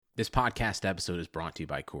This podcast episode is brought to you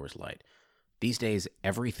by Coors Light. These days,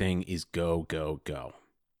 everything is go, go, go.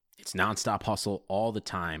 It's nonstop hustle all the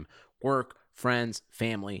time. Work, friends,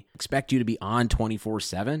 family expect you to be on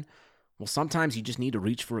 24/7. Well, sometimes you just need to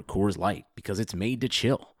reach for a Coors Light because it's made to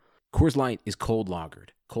chill. Coors Light is cold lagered,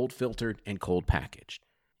 cold filtered, and cold packaged.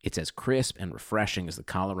 It's as crisp and refreshing as the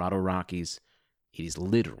Colorado Rockies. It is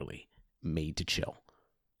literally made to chill.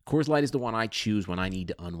 Coors Light is the one I choose when I need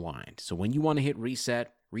to unwind. So when you want to hit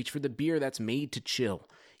reset, reach for the beer that's made to chill.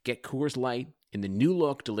 Get Coors Light in the new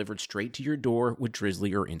look delivered straight to your door with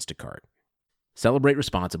Drizzly or Instacart. Celebrate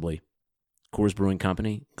responsibly. Coors Brewing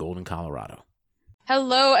Company, Golden, Colorado.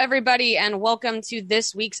 Hello, everybody, and welcome to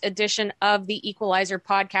this week's edition of the Equalizer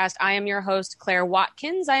podcast. I am your host, Claire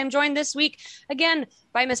Watkins. I am joined this week again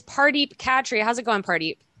by Miss Pardeep Cattry. How's it going,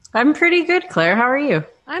 Pardeep? I'm pretty good, Claire. How are you?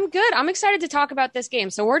 I'm good. I'm excited to talk about this game.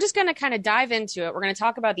 So we're just going to kind of dive into it. We're going to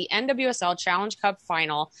talk about the NWSL Challenge Cup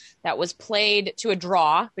final that was played to a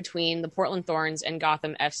draw between the Portland Thorns and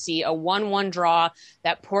Gotham FC, a 1-1 draw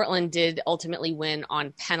that Portland did ultimately win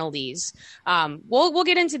on penalties. We'll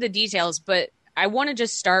get into the details, but I want to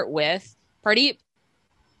just start with, Pardeep,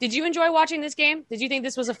 did you enjoy watching this game? Did you think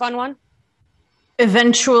this was a fun one?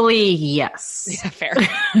 Eventually, yes. Yeah, fair.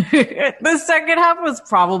 The second half was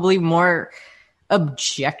probably more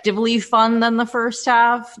objectively fun than the first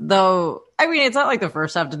half, though. I mean, it's not like the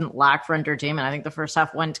first half didn't lack for entertainment. I think the first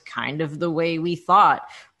half went kind of the way we thought.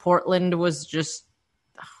 Portland was just,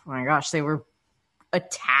 oh my gosh, they were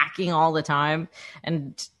attacking all the time,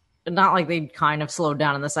 and not like they kind of slowed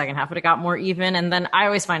down in the second half, but it got more even. And then I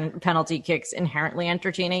always find penalty kicks inherently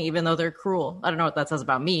entertaining, even though they're cruel. I don't know what that says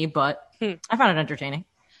about me, but I found it entertaining.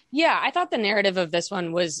 Yeah, I thought the narrative of this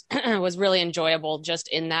one was was really enjoyable, just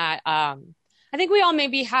in that I think we all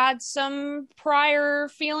maybe had some prior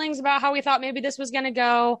feelings about how we thought maybe this was going to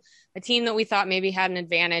go, a team that we thought maybe had an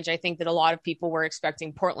advantage. I think that a lot of people were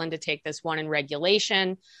expecting Portland to take this one in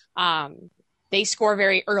regulation. They score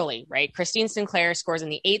very early, right? Christine Sinclair scores in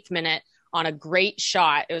the 8th minute on a great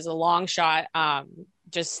shot. It was a long shot,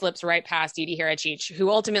 just slips right past Edie Haracic,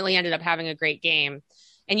 who ultimately ended up having a great game.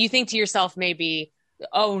 And you think to yourself, maybe,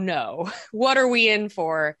 oh no, what are we in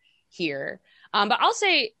for here? But I'll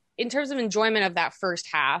say, in terms of enjoyment of that first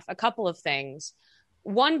half, a couple of things.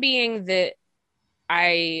 One being that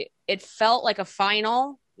it felt like a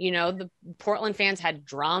final. You know, the Portland fans had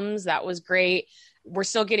drums. That was great. We're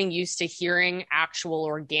still getting used to hearing actual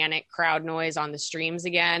organic crowd noise on the streams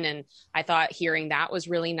again. And I thought hearing that was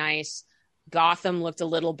really nice. Gotham looked a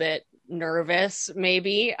little bit nervous,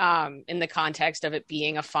 maybe, in the context of it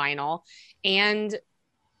being a final. And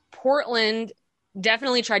Portland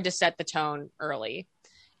definitely tried to set the tone early.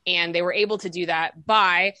 And they were able to do that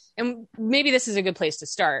and maybe this is a good place to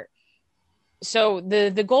start. So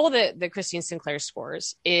the goal that Christine Sinclair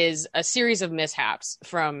scores is a series of mishaps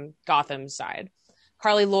from Gotham's side.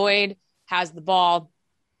 Carly Lloyd has the ball.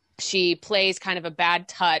 She plays kind of a bad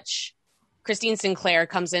touch. Christine Sinclair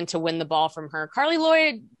comes in to win the ball from her. Carly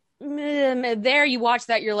Lloyd, there you watch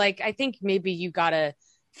that, you're like, I think maybe you got to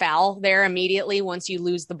foul there immediately once you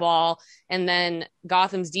lose the ball. And then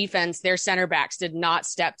Gotham's defense, their center backs did not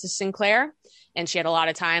step to Sinclair, and she had a lot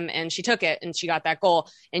of time and she took it and she got that goal.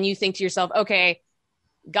 And you think to yourself, okay,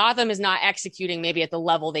 Gotham is not executing maybe at the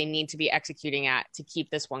level they need to be executing at to keep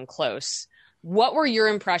this one close. What were your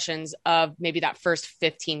impressions of maybe that first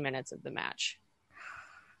 15 minutes of the match?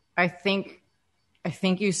 I think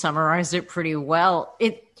you summarized it pretty well.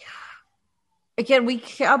 Again, we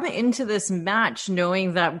come into this match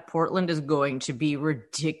knowing that Portland is going to be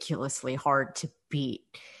ridiculously hard to beat.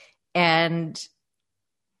 And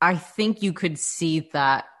I think you could see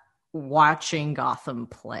that watching Gotham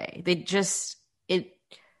play.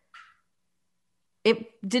 It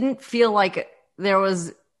didn't feel like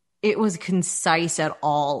it was concise at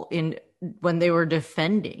all when they were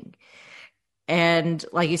defending. And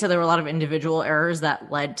like you said, there were a lot of individual errors that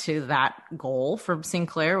led to that goal from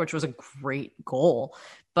Sinclair, which was a great goal.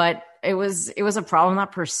 But it was a problem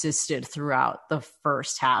that persisted throughout the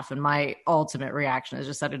first half. And my ultimate reaction is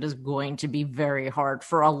just that it is going to be very hard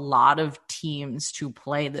for a lot of teams to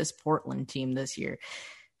play this Portland team this year.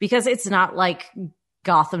 Because it's not like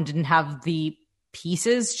Gotham didn't have the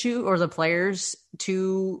pieces or the players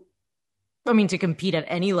to compete at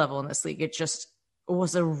any level in this league. It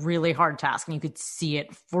was a really hard task, and you could see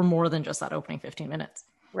it for more than just that opening 15 minutes.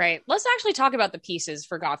 Right. Let's actually talk about the pieces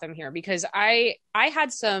for Gotham here, because I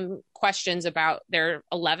had some questions about their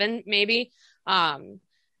 11, maybe,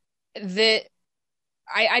 that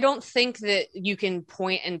I don't think that you can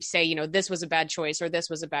point and say, this was a bad choice or this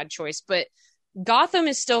was a bad choice, but Gotham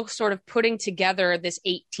is still sort of putting together this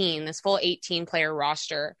full 18 player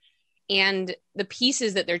roster. And the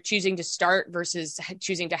pieces that they're choosing to start versus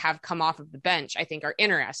choosing to have come off of the bench, I think, are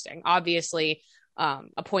interesting. Obviously,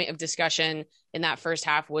 a point of discussion in that first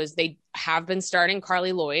half was they have been starting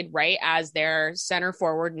Carly Lloyd, right, as their center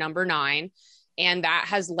forward, number 9. And that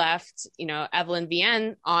has left, Evelyn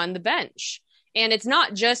Vienne on the bench. And it's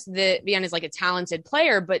not just that Vienne is like a talented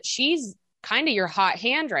player, but she's kind of your hot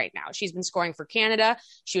hand right now. She's been scoring for Canada.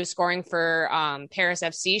 She was scoring for Paris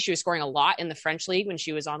FC. She was scoring a lot in the French league when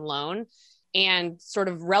she was on loan, and sort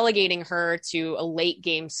of relegating her to a late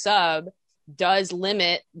game sub does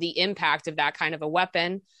limit the impact of that kind of a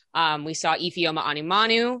weapon. We saw Ifeoma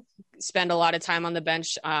Animanu spend a lot of time on the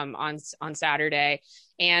bench on Saturday.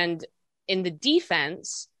 And in the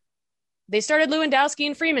defense, they started Lewandowski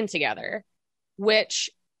and Freeman together, which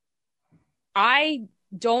I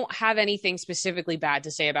don't have anything specifically bad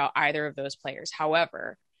to say about either of those players.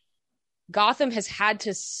 However, Gotham has had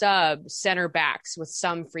to sub center backs with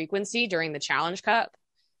some frequency during the Challenge Cup.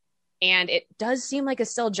 And it does seem like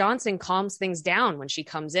Estelle Johnson calms things down when she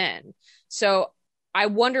comes in. So I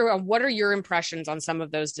wonder, what are your impressions on some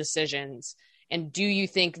of those decisions? And do you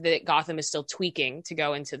think that Gotham is still tweaking to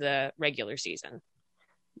go into the regular season?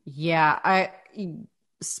 Yeah,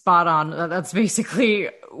 spot on. That's basically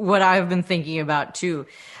what I've been thinking about too.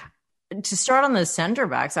 To start on the center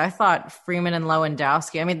backs, I thought Freeman and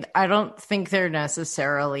Lewandowski, I mean, I don't think they're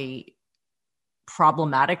necessarily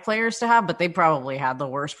problematic players to have, but they probably had the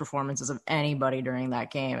worst performances of anybody during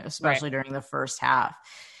that game, especially during the first half.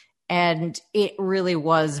 And it really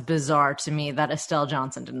was bizarre to me that Estelle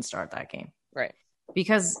Johnson didn't start that game. Right.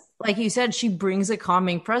 Because, like you said, she brings a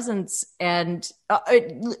calming presence, and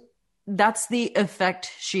that's the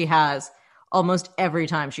effect she has almost every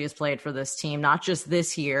time she has played for this team, not just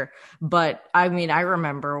this year. But I mean, I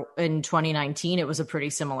remember in 2019, it was a pretty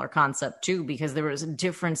similar concept too, because there was a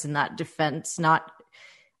difference in that defense, not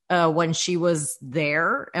when she was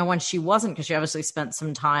there and when she wasn't, because she obviously spent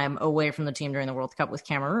some time away from the team during the World Cup with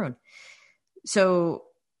Cameroon. So,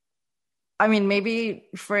 I mean, maybe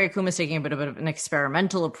Freya Kuma's taking a bit of an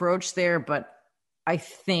experimental approach there, but I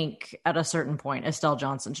think at a certain point, Estelle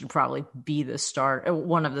Johnson should probably be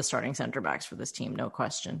one of the starting center backs for this team, no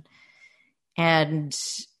question. And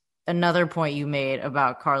another point you made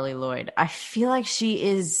about Carly Lloyd, I feel like she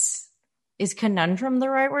is conundrum the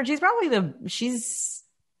right word?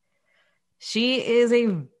 She is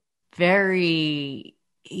a very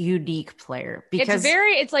unique player, because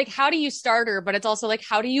it's like, how do you start her, but it's also like,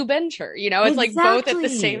 how do you bench her? It's like both at the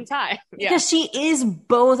same time. Yeah. Because she is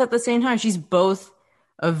both at the same time. She's both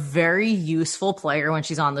a very useful player when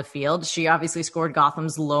she's on the field. She obviously scored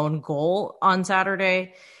Gotham's lone goal on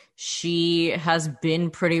Saturday. She has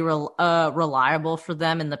been pretty reliable for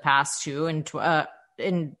them in the past too. In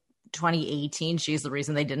 2018, she's the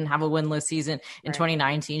reason they didn't have a winless season. In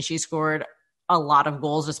 2019, she scored a lot of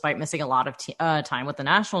goals despite missing a lot of time with the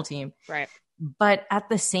national team. Right. But at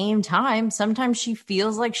the same time, sometimes she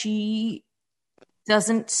feels like she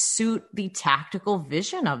doesn't suit the tactical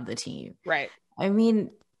vision of the team. Right. I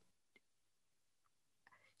mean,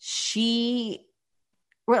 the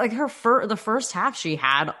first half she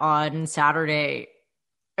had on Saturday,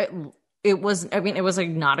 it was like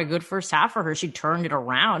not a good first half for her. She turned it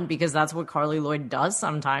around, because that's what Carly Lloyd does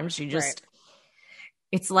sometimes. She just,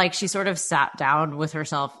 it's like she sort of sat down with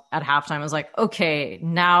herself at halftime and was like, okay,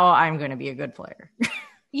 now I'm going to be a good player.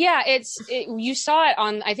 Yeah, you saw it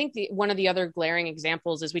on, I think one of the other glaring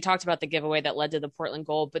examples is we talked about the giveaway that led to the Portland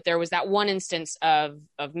goal, but there was that one instance of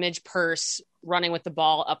Midge Purce running with the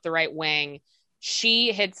ball up the right wing.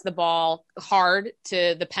 She hits the ball hard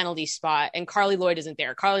to the penalty spot, and Carly Lloyd isn't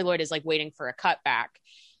there. Carly Lloyd is like waiting for a cutback.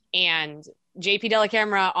 And JP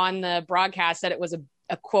Dellacamera on the broadcast said it was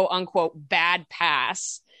a quote unquote bad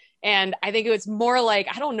pass. And I think it was more like,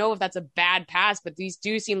 I don't know if that's a bad pass, but these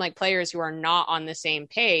do seem like players who are not on the same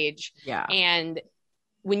page. Yeah. And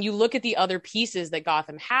when you look at the other pieces that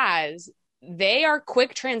Gotham has, they are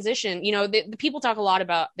quick transition. The people talk a lot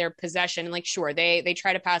about their possession, and like, sure, they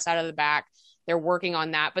try to pass out of the back. They're working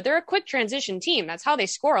on that, but they're a quick transition team. That's how they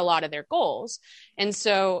score a lot of their goals. And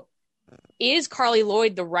so is Carly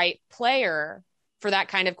Lloyd the right player for that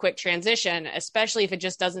kind of quick transition, especially if it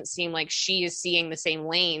just doesn't seem like she is seeing the same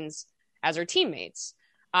lanes as her teammates?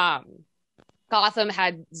 Gotham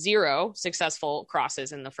had 0 successful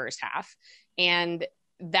crosses in the first half, and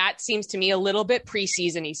that seems to me a little bit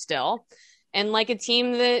preseason-y still. And like a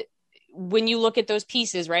team that, when you look at those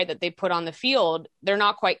pieces, right, that they put on the field, they're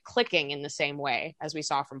not quite clicking in the same way as we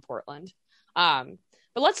saw from Portland. But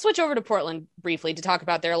let's switch over to Portland briefly to talk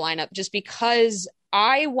about their lineup, just because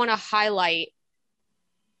I want to highlight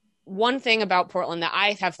one thing about Portland that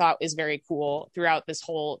I have thought is very cool throughout this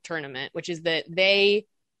whole tournament, which is that they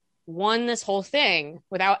won this whole thing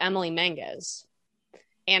without Emily Menges.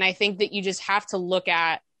 And I think that you just have to look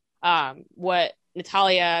at what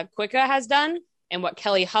Natalia Quicka has done and what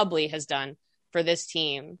Kelly Hubley has done for this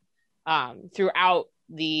team throughout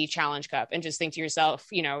the Challenge Cup, and just think to yourself,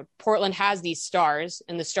 Portland has these stars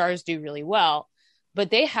and the stars do really well,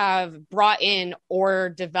 but they have brought in or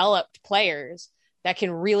developed players that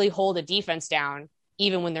can really hold a defense down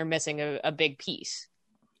even when they're missing a big piece.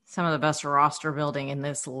 Some of the best roster building in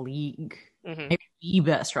this league. Maybe the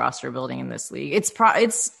best roster building in this league. It's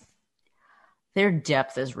their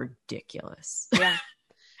depth is ridiculous. Yeah.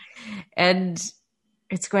 And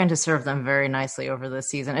it's going to serve them very nicely over this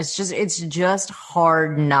season. It's just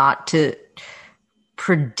hard not to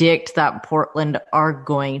predict that Portland are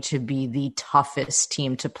going to be the toughest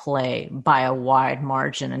team to play by a wide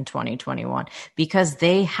margin in 2021, because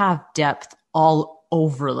they have depth all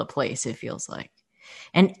over the place, it feels like.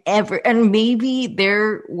 And maybe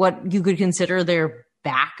they're what you could consider their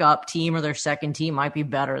backup team or their second team might be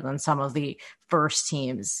better than some of the first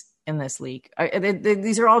teams in this league.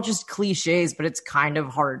 These are all just cliches, but it's kind of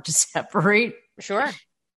hard to separate. Sure.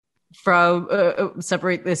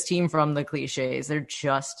 Separate this team from the cliches. They're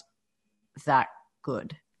just that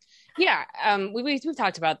good. Yeah. We've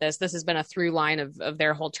talked about this. This has been a through line of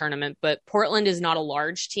their whole tournament, but Portland is not a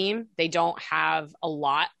large team. They don't have a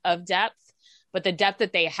lot of depth, but the depth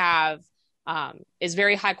that they have is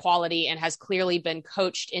very high quality and has clearly been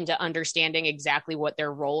coached into understanding exactly what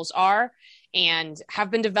their roles are and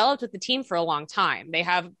have been developed with the team for a long time. They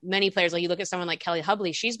have many players. Like you look at someone like Kelly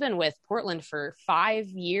Hubley, she's been with Portland for 5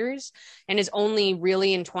 years and is only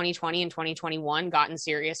really in 2020 and 2021 gotten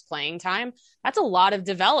serious playing time. That's a lot of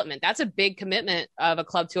development. That's a big commitment of a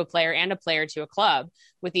club to a player and a player to a club,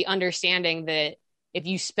 with the understanding that if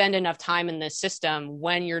you spend enough time in this system,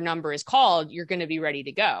 when your number is called, you're going to be ready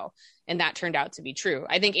to go. And that turned out to be true.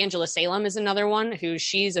 I think Angela Salem is another one who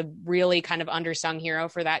she's a really kind of undersung hero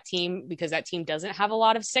for that team, because that team doesn't have a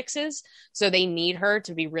lot of sixes. So they need her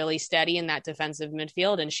to be really steady in that defensive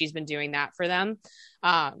midfield. And she's been doing that for them.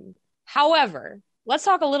 However, let's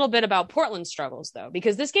talk a little bit about Portland's struggles, though,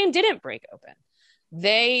 because this game didn't break open.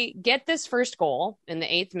 They get this first goal in the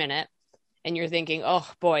 8th minute, and you're thinking, oh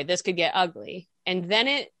boy, this could get ugly. And then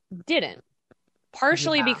it didn't,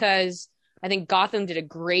 partially because I think Gotham did a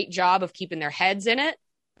great job of keeping their heads in it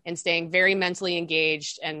and staying very mentally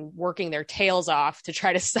engaged and working their tails off to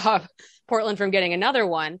try to stop Portland from getting another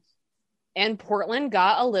one. And Portland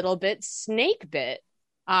got a little bit snake bit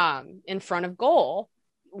in front of goal.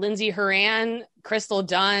 Lindsay Horan, Crystal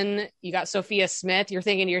Dunn, you got Sophia Smith. You're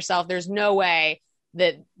thinking to yourself, there's no way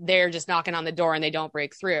that they're just knocking on the door and they don't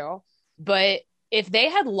break through. But if they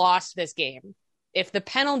had lost this game, if the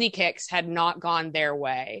penalty kicks had not gone their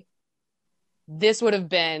way, this would have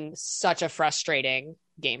been such a frustrating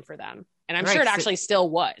game for them. And I'm sure it actually still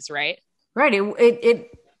was, right? Right.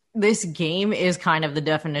 This game is kind of the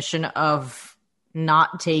definition of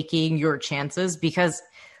not taking your chances, because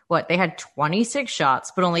they had 26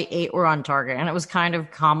 shots, but only 8 were on target. And it was kind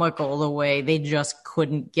of comical the way they just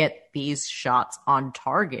couldn't get these shots on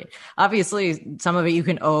target. Obviously, some of it you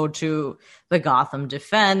can owe to the Gotham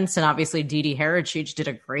defense. And obviously, Didi Hericic did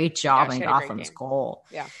a great job in Gotham's goal.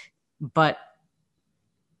 Yeah. But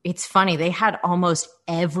it's funny. They had almost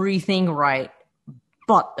everything right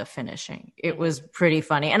but the finishing. It was pretty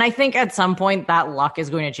funny. And I think at some point that luck is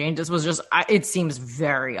going to change. This was just, it seems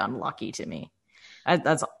very unlucky to me.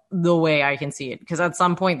 That's the way I can see it. Because at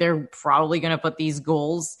some point they're probably going to put these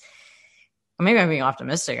goals. Maybe I'm being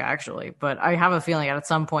optimistic, actually, but I have a feeling at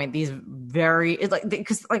some point because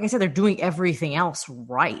like I said, they're doing everything else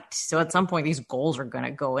right. So at some point these goals are going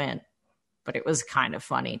to go in. But it was kind of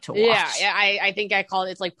funny to watch. Yeah, I think I called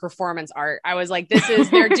it, it's like performance art. I was like,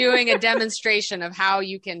 they're doing a demonstration of how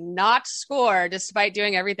you can not score despite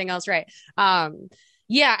doing everything else right.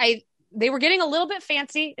 They were getting a little bit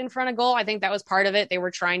fancy in front of goal. I think that was part of it. They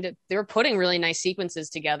were putting really nice sequences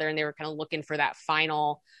together, and they were kind of looking for that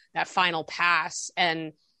final pass.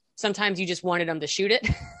 And sometimes you just wanted them to shoot it.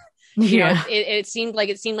 It seemed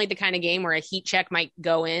like the kind of game where a heat check might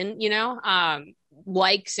go in,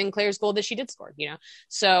 like Sinclair's goal that she did score,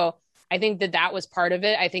 So I think that was part of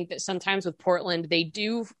it. I think that sometimes with Portland, they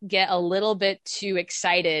do get a little bit too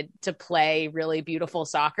excited to play really beautiful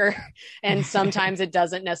soccer. And sometimes it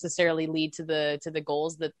doesn't necessarily lead to the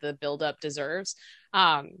goals that the buildup deserves.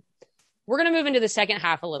 We're going to move into the second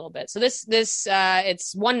half a little bit. So this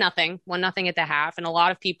it's 1-0 at the half. And a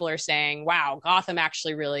lot of people are saying, wow, Gotham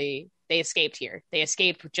actually they escaped here. They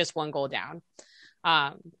escaped with just 1 goal down.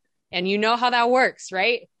 And you know how that works,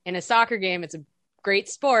 right? In a soccer game, it's a great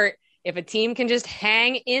sport. If a team can just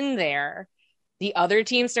hang in there, the other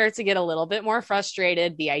team starts to get a little bit more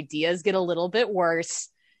frustrated. The ideas get a little bit worse.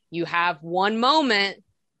 You have one moment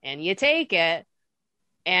and you take it.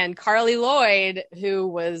 And Carly Lloyd, who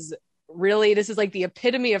was really, this is like the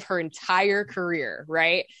epitome of her entire career,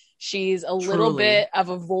 right? She's a little bit of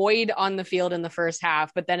a void on the field in the first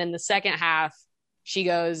half, but then in the second half, she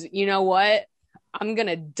goes, you know what? I'm going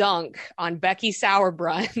to dunk on Becky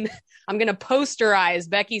Sauerbrunn. I'm going to posterize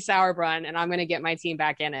Becky Sauerbrunn, and I'm going to get my team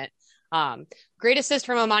back in it. Great assist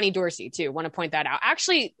from Amani Dorsey, too. Want to point that out.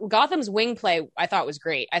 Actually, Gotham's wing play, I thought was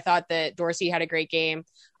great. I thought that Dorsey had a great game.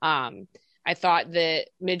 I thought that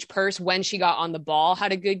Midge Purse, when she got on the ball,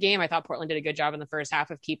 had a good game. I thought Portland did a good job in the first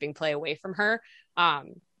half of keeping play away from her.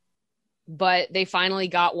 But they finally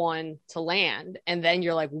got one to land. And then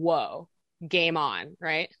you're like, whoa, game on,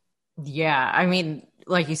 right? Yeah, I mean,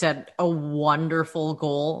 like you said, a wonderful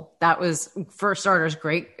goal. That was, for starters,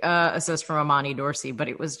 great assist from Amani Dorsey, but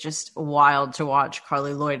it was just wild to watch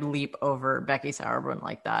Carly Lloyd leap over Becky Sauerbrunn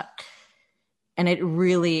like that. And it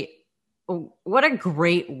really, what a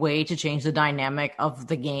great way to change the dynamic of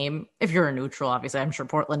the game. If you're a neutral, obviously, I'm sure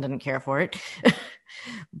Portland didn't care for it.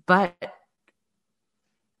 But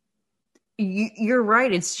you're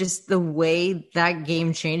right. It's just the way that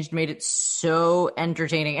game changed made it so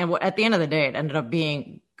entertaining. And at the end of the day, it ended up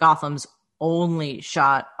being Gotham's only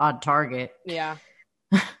shot on target. Yeah.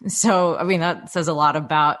 So, I mean, that says a lot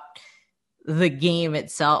about the game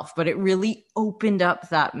itself, but it really opened up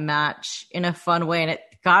that match in a fun way. And it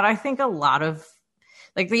got, I think, a lot of,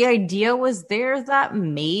 like, the idea was there that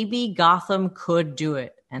maybe Gotham could do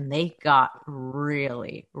it. And they got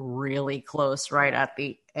really, really close right at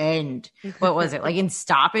the end. What was it? Like in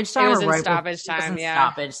stoppage time? It was or in right stoppage time, it was in yeah.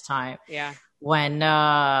 stoppage time. Yeah. When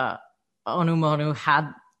Onumonu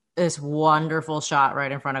had this wonderful shot right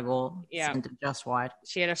in front of goal. Yeah. Sent it just wide.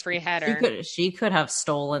 She had a free header. She could have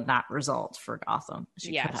stolen that result for Gotham.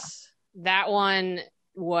 Yes. That one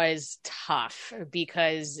was tough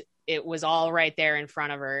because it was all right there in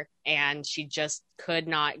front of her and she just could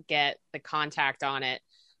not get the contact on it.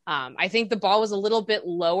 I think the ball was a little bit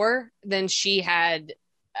lower than she had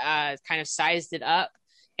kind of sized it up,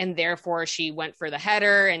 and therefore she went for the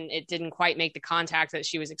header and it didn't quite make the contact that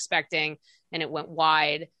she was expecting and it went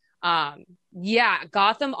wide. Yeah,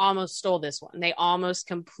 Gotham almost stole this one. They almost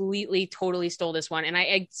completely, totally stole this one. And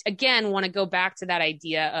I again want to go back to that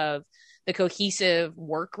idea of the cohesive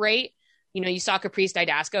work rate. You know, you saw Caprice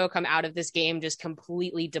Didasco come out of this game just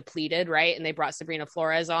completely depleted, right? And they brought Sabrina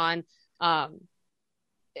Flores on.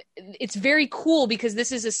 It's very cool because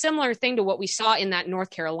this is a similar thing to what we saw in that North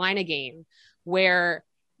Carolina game where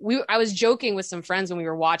I was joking with some friends when we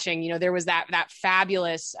were watching, you know, there was that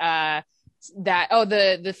fabulous,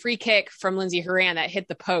 the free kick from Lindsey Horan that hit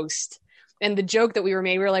the post. And the joke that we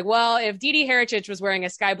were like, well, if Didi Hericic was wearing a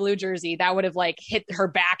sky blue jersey, that would have like hit her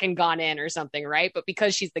back and gone in or something. Right. But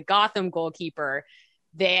because she's the Gotham goalkeeper,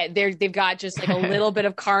 they've got just like a little bit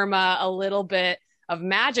of karma, a little bit of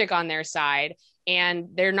magic on their side. And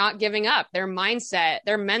they're not giving up. Their mindset,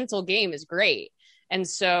 their mental game is great. And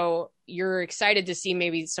so you're excited to see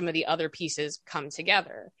maybe some of the other pieces come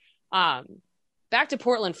together. Back to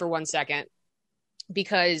Portland for 1 second,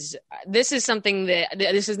 because this is something that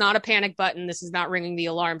this is not a panic button. This is not ringing the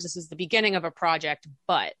alarms. This is the beginning of a project.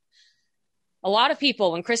 But a lot of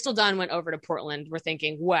people, when Crystal Dunn went over to Portland, were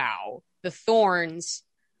thinking, wow, the Thorns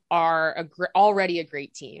are already a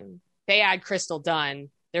great team. They add Crystal Dunn,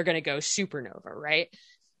 they're going to go supernova, right?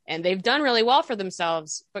 And they've done really well for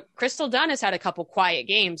themselves. But Crystal Dunn has had a couple quiet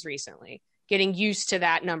games recently, getting used to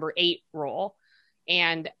that number 8 role.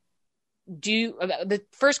 And the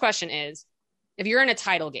first question is, if you're in a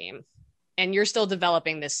title game and you're still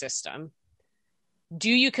developing this system, do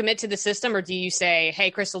you commit to the system or do you say,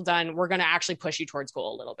 hey, Crystal Dunn, we're going to actually push you towards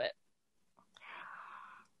goal a little bit?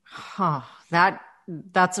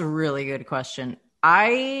 That's a really good question.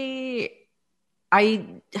 I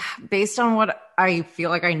based on what I feel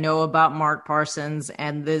like I know about Mark Parsons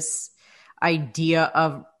and this idea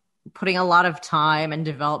of putting a lot of time and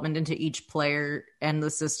development into each player and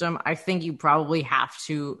the system, I think you probably have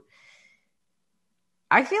to.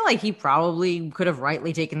 I feel like he probably could have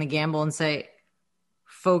rightly taken the gamble and say,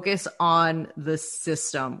 focus on the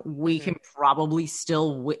system. We can probably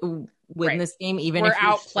still win this game, even if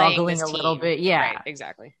you're struggling a little bit. Yeah, right,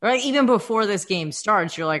 exactly. Right. Even before this game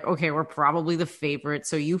starts, you're like, okay, we're probably the favorite.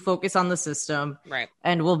 So you focus on the system, right?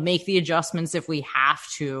 And we'll make the adjustments if we have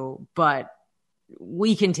to, but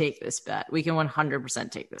we can take this bet. We can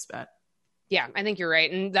 100% take this bet. Yeah, I think you're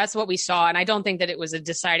right. And that's what we saw. And I don't think that it was a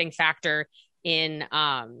deciding factor in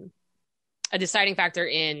a deciding factor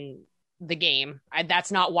in the game.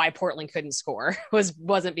 That's not why Portland couldn't score.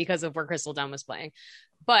 Wasn't because of where Crystal Dunn was playing.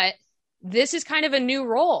 But this is kind of a new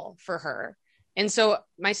role for her. And so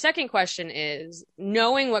my second question is,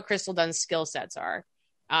 knowing what Crystal Dunn's skill sets are,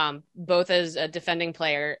 both as a defending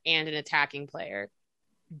player and an attacking player,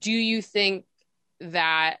 do you think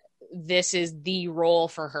that this is the role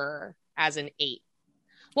for her as an 8?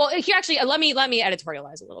 Well, actually, let me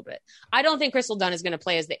editorialize a little bit. I don't think Crystal Dunn is going to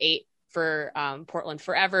play as the 8 for Portland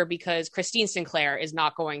forever, because Christine Sinclair is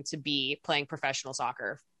not going to be playing professional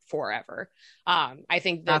soccer forever. I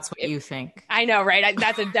think that's what you think. I know, right?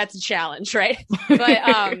 That's a challenge, right? But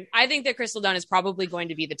I think that Crystal Dunn is probably going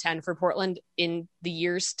to be the 10 for Portland in the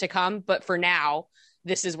years to come. But for now,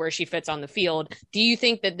 this is where she fits on the field. Do you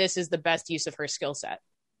think that this is the best use of her skill set,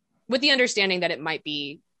 with the understanding that it might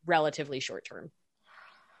be relatively short term?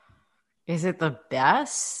 Is it the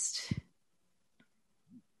best?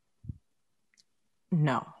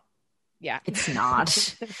 No. Yeah, it's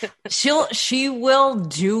not. She will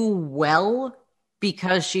do well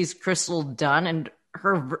because she's Crystal Dunn, and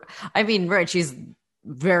right, she's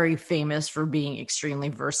very famous for being extremely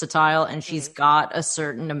versatile, and she's got a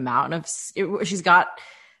certain amount of, she's got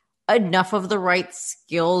enough of the right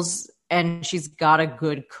skills, and she's got a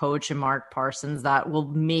good coach in Mark Parsons that will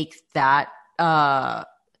make that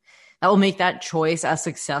choice as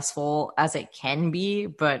successful as it can be.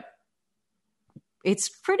 But it's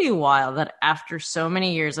pretty wild that after so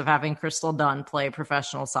many years of having Crystal Dunn play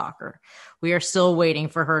professional soccer, we are still waiting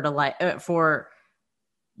for her to for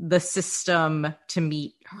the system to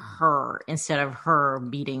meet her instead of her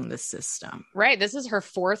meeting the system. Right. This is her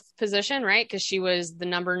 4th position, right? Because she was the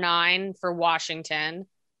number 9 for Washington.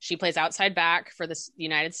 She plays outside back for the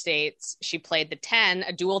United States. She played the 10,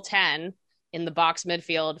 a dual 10, in the box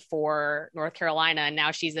midfield for North Carolina, and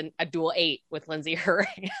now she's a dual 8 with Lindsey Horan.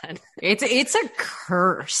 It's a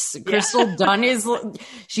curse. Yeah. Crystal Dunn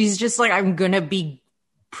she's just like, I'm gonna be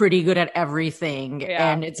pretty good at everything,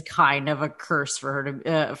 and it's kind of a curse for her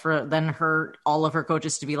to all of her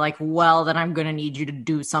coaches to be like, well, then I'm gonna need you to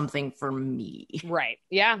do something for me. Right?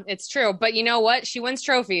 Yeah, it's true. But you know what? She wins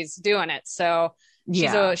trophies doing it, so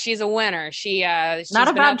she's a winner. She's not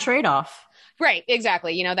a bad trade-off. Right,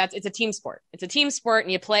 exactly. It's a team sport. It's a team sport,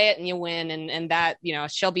 and you play it and you win, and that,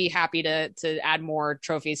 she'll be happy to add more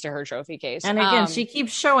trophies to her trophy case. And again, she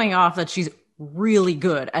keeps showing off that she's really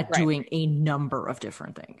good at doing a number of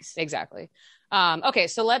different things. Exactly. Okay,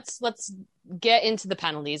 so let's get into the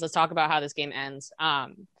penalties. Let's talk about how this game ends.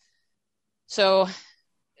 So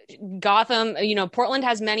Gotham, Portland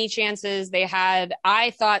has many chances.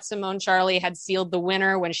 I thought Simone Charlie had sealed the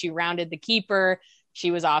winner when she rounded the keeper.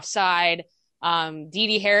 She was offside.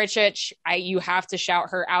 Didi Hericic, you have to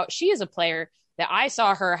shout her out. She is a player that I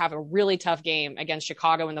saw her have a really tough game against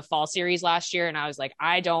Chicago in the fall series last year. And I was like,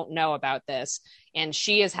 I don't know about this. And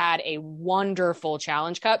she has had a wonderful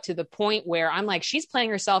Challenge Cup to the point where I'm like, she's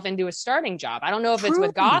playing herself into a starting job. I don't know if it's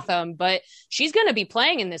with Gotham, but she's going to be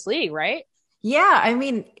playing in this league, right? Yeah. I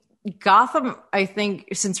mean, Gotham, I think,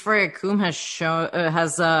 since Freya Coombe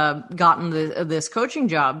has gotten this coaching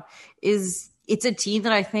job, it's a team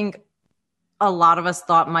that I think a lot of us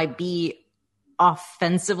thought might be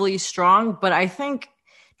offensively strong. But I think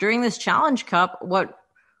during this Challenge Cup, what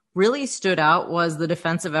really stood out was the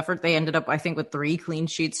defensive effort. They ended up, I think, with 3 clean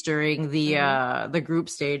sheets during the group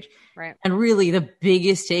stage. Right. And really the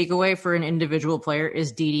biggest takeaway for an individual player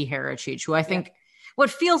is Didi Hericic, who I think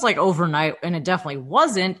what feels like overnight, and it definitely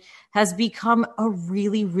wasn't, has become a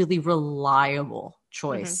really, really reliable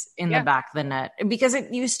choice in the back of the net. Because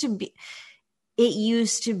it used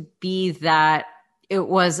to be that it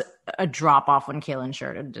was a drop off when Kaylin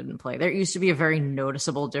Sheridan didn't play. There used to be a very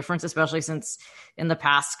noticeable difference, especially since in the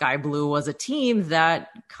past Sky Blue was a team that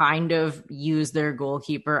kind of used their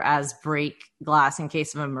goalkeeper as break glass in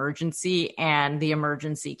case of emergency, and the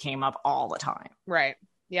emergency came up all the time. Right.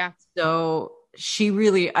 Yeah. So she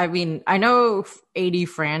really, I mean, I know AD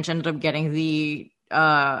Franch ended up getting the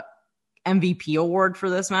MVP award for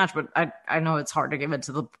this match, but I know it's hard to give it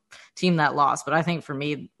to the team that lost. But I think for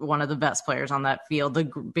me, one of the best players on that field, the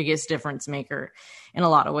biggest difference maker in a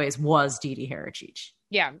lot of ways, was Didi Hericic.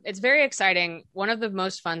 Yeah, it's very exciting. One of the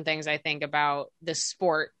most fun things I think about this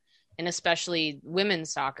sport, and especially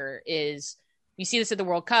women's soccer, is you see this at the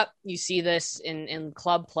World Cup. You see this in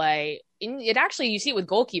club play. You see it with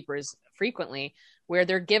goalkeepers frequently, where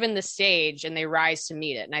they're given the stage and they rise to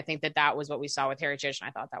meet it. And I think that was what we saw with Hericic, and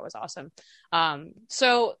I thought that was awesome.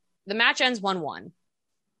 So the match ends 1-1.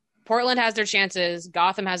 Portland has their chances.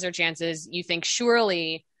 Gotham has their chances. You think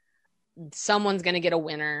surely someone's going to get a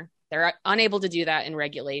winner. They're unable to do that in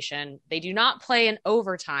regulation. They do not play in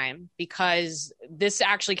overtime because this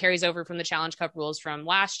actually carries over from the Challenge Cup rules from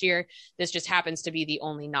last year. This just happens to be the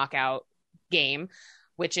only knockout game,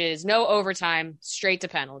 which is no overtime, straight to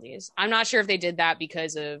penalties. I'm not sure if they did that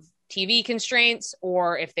because of TV constraints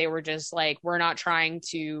or if they were just like, we're not trying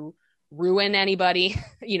to ruin anybody,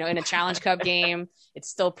 in a Challenge Cup game. It's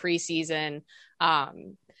still preseason.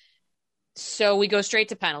 So we go straight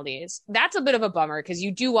to penalties. That's a bit of a bummer because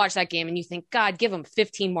you do watch that game and you think, God, give them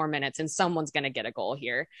 15 more minutes and someone's going to get a goal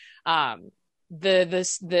here.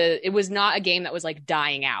 It was not a game that was like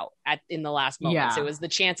dying out in the last moments. It was the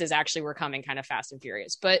chances actually were coming kind of fast and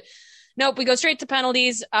furious, but nope, we go straight to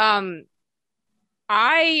penalties.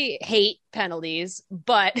 I hate penalties,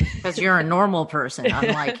 but because you're a normal person,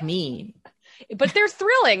 unlike me. But they're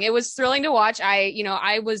thrilling. It was thrilling to watch.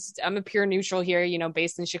 I'm a pure neutral here,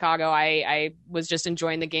 based in Chicago. I was just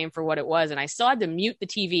enjoying the game for what it was. And I still had to mute the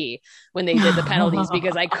TV when they did the penalties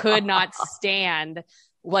because I could not stand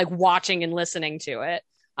like watching and listening to it.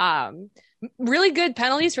 Really good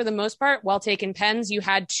penalties for the most part. Well taken pens. You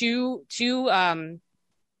had two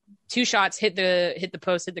shots hit the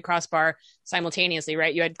post, hit the crossbar simultaneously,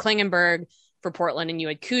 right? You had Klingenberg for Portland and you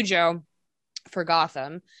had Cujo for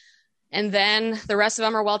Gotham. And then the rest of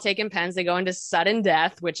them are well taken pens. They go into sudden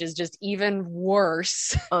death, which is just even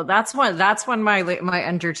worse. Oh, that's when my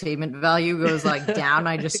entertainment value goes like down.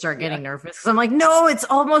 I just start getting nervous. I'm like, no, it's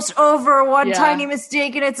almost over. One tiny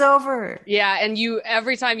mistake and it's over. Yeah, and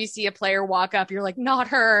every time you see a player walk up, you're like, not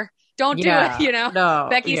her. Don't do it. No,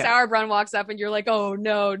 Becky Sauerbrunn walks up and you're like, oh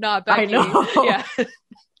no, not Becky. I know. Yeah.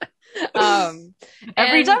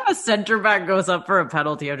 Every time a center back goes up for a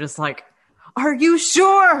penalty, I'm just like, are you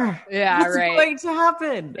sure? Yeah, what's right. going to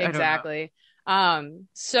happen? Exactly.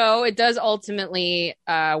 So it does ultimately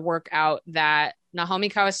work out that Naomi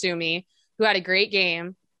Kawasumi, who had a great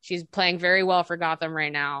game, she's playing very well for Gotham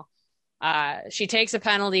right now. She takes a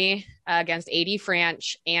penalty against AD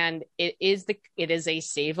French, and it is a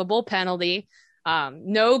savable penalty.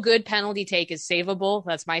 No good penalty take is savable.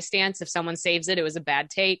 That's my stance. If someone saves it, it was a bad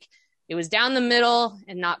take. It was down the middle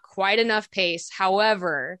and not quite enough pace.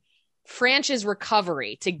 However, Franch's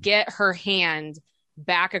recovery to get her hand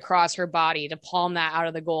back across her body to palm that out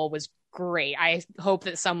of the goal was great. I hope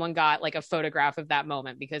that someone got like a photograph of that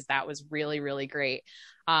moment because that was really, really great.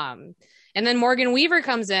 And then Morgan Weaver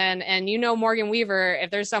comes in, and Morgan Weaver,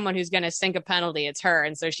 if there's someone who's going to sink a penalty, it's her.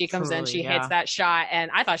 And so she comes in, she hits that shot.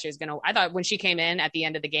 And I thought when she came in at the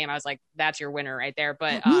end of the game, I was like, that's your winner right there.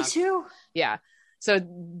 But me too. Yeah. So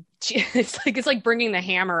it's like bringing the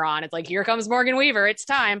hammer on. It's like, here comes Morgan Weaver. It's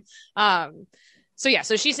time.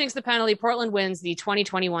 So she sinks the penalty. Portland wins the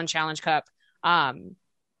 2021 Challenge Cup.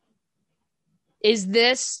 Is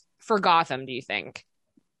this for Gotham, do you think?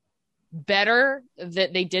 Better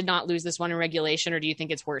that they did not lose this one in regulation, or do you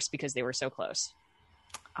think it's worse because they were so close?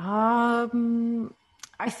 I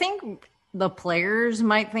think the players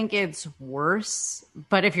might think it's worse,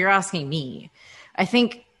 but if you're asking me, I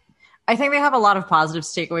think they have a lot of positives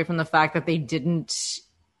to take away from the fact that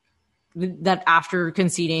that after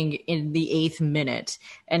conceding in the 8th minute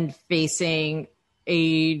and facing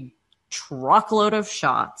a truckload of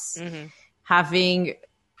shots, having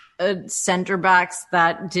center backs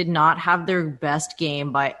that did not have their best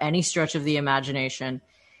game by any stretch of the imagination,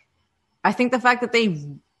 I think the fact that they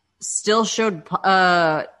still showed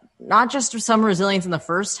not just some resilience in the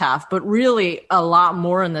first half, but really a lot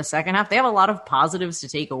more in the second half. They have a lot of positives to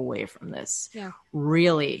take away from this. Yeah,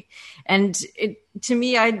 really. And to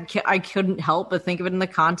me, I couldn't help but think of it in the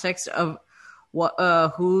context of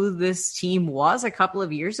who this team was a couple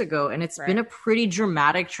of years ago. And it's been a pretty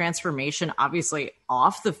dramatic transformation, obviously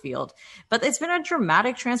off the field, but it's been a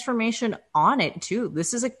dramatic transformation on it too.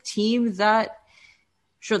 This is a team that,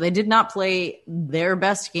 sure, they did not play their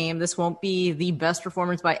best game. This won't be the best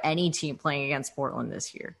performance by any team playing against Portland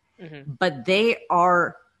this year, but they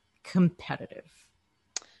are competitive.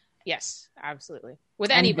 Yes, absolutely.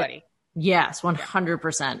 With anybody. Yes,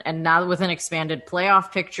 100%. And now with an expanded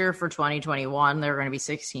playoff picture for 2021, there are going to be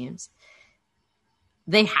 6 teams.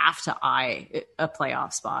 They have to eye a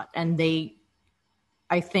playoff spot, and they,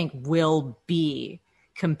 I think, will be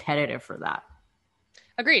competitive for that.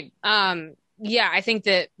 Agreed. Yeah, I think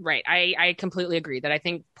that, right. I completely agree that I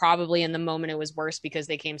think probably in the moment it was worse because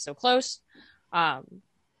they came so close. I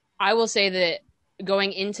will say that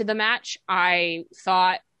going into the match, I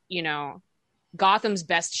thought, Gotham's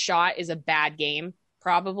best shot is a bad game,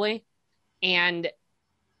 probably. And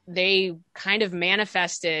they kind of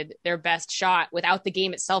manifested their best shot without the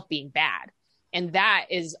game itself being bad. And that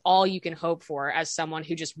is all you can hope for as someone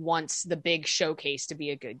who just wants the big showcase to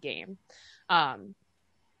be a good game.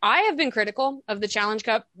 I have been critical of the Challenge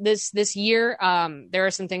Cup this year. There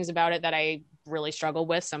are some things about it that I really struggle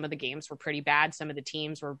with. Some of the games were pretty bad. Some of the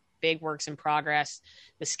teams were big works in progress.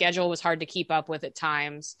 The schedule was hard to keep up with at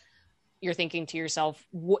times. You're thinking to yourself,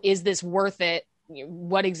 is this worth it?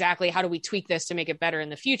 What exactly, how do we tweak this to make it better in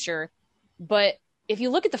the future? But if you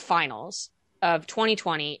look at the finals of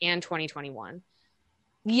 2020 and 2021,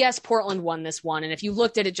 yes, Portland won this one. And if you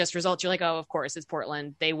looked at it just results, you're like, oh, of course, it's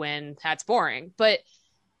Portland. They win. That's boring. But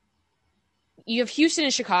you have Houston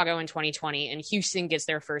and Chicago in 2020, and Houston gets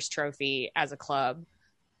their first trophy as a club.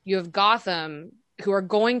 You have Gotham, who are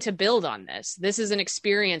going to build on this. This is an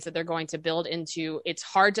experience that they're going to build into. It's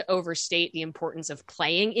hard to overstate the importance of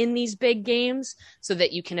playing in these big games so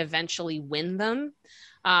that you can eventually win them.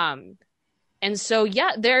 And so,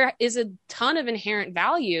 yeah, there is a ton of inherent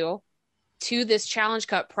value to this Challenge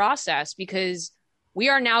Cup process because we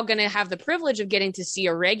are now going to have the privilege of getting to see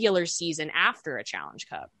a regular season after a Challenge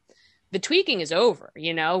Cup. The tweaking is over.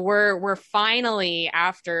 You know, we're finally,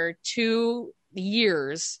 after 2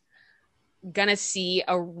 years, gonna see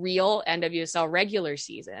a real NWSL regular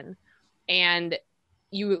season, and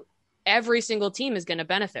every single team is going to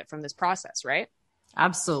benefit from this process, right?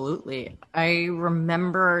 Absolutely. I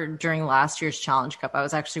remember during last year's Challenge Cup, I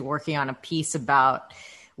was actually working on a piece about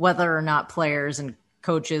whether or not players and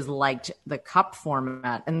coaches liked the cup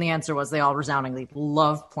format, and the answer was they all resoundingly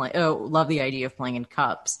love the idea of playing in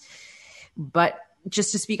cups. But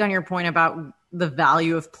just to speak on your point about the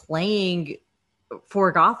value of playing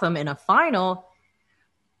for Gotham in a final,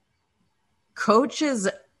 coaches,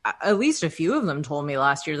 at least a few of them told me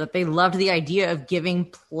last year that they loved the idea of giving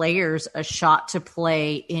players a shot to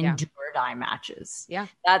play in do or die matches. Yeah.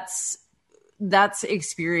 That's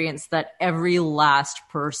experience that every last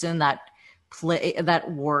person that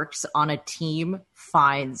works on a team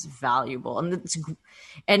finds valuable.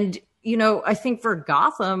 And you know, I think for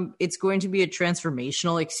Gotham, it's going to be a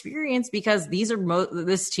transformational experience because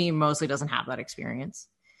this team mostly doesn't have that experience.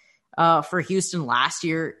 For Houston last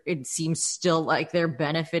year, it seems still like they're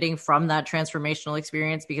benefiting from that transformational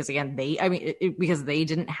experience because, again, because they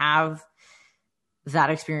didn't have that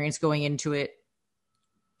experience going into it.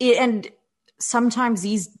 And sometimes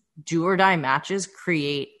these do or die matches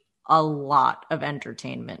create a lot of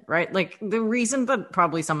entertainment, right? Like the reason that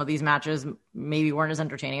probably some of these matches maybe weren't as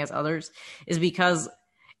entertaining as others is because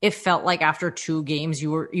it felt like after 2 games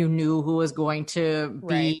you knew who was going to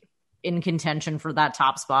be in contention for that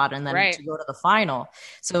top spot and then to go to the final.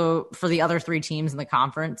 So for the other 3 teams in the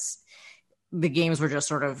conference, the games were just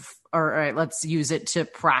sort of, all right, let's use it to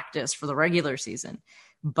practice for the regular season.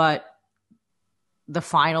 But the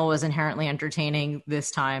final was inherently entertaining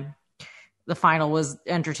this time. The final was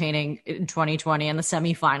entertaining in 2020, and the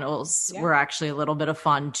semifinals were actually a little bit of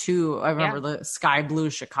fun too. I remember the Sky Blue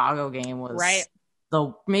Chicago game was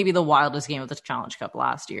maybe the wildest game of the Challenge Cup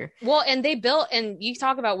last year. Well, and they built, and you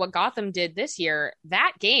talk about what Gotham did this year,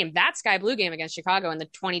 that game, that Sky Blue game against Chicago in the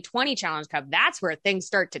 2020 Challenge Cup, that's where things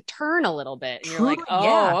start to turn a little bit. And you're like,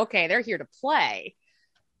 okay, they're here to play.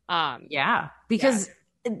 Because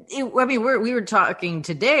we were talking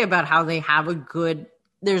today about how they have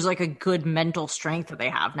there's like a good mental strength that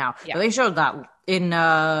they have now. Yeah. They showed that in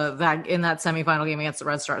that semifinal game against the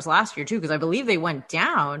Red Stars last year too, because I believe they went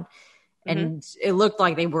down and it looked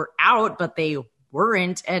like they were out, but they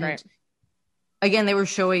weren't. And again, they were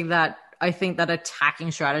showing that, I think, that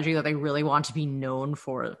attacking strategy that they really want to be known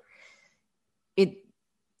for.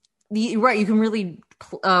 You can really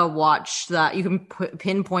watch that. You can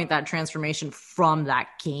pinpoint that transformation from that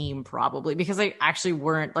game probably because they actually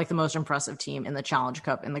weren't like the most impressive team in the Challenge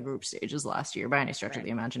Cup in the group stages last year by any stretch of the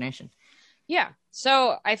imagination. Yeah.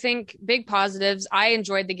 So I think big positives. I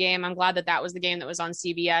enjoyed the game. I'm glad that was the game that was on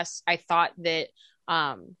CBS. I thought that,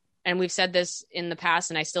 and we've said this in the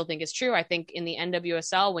past, and I still think it's true. I think in the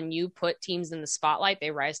NWSL, when you put teams in the spotlight,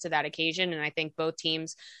 they rise to that occasion. And I think both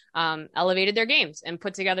teams elevated their games and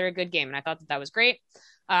put together a good game. And I thought that was great.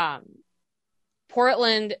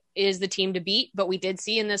 Portland is the team to beat, but we did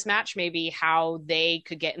see in this match maybe how they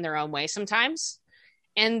could get in their own way sometimes.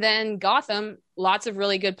 And then Gotham, lots of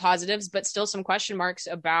really good positives, but still some question marks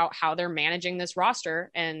about how they're managing this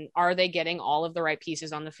roster and are they getting all of the right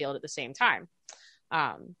pieces on the field at the same time?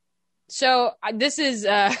 So this is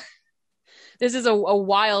a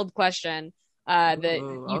wild question that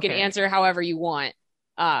you can answer however you want.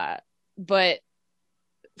 But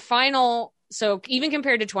so even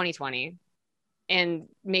compared to 2020 and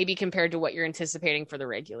maybe compared to what you're anticipating for the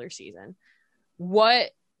regular season,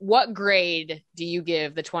 what grade do you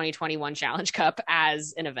give the 2021 Challenge Cup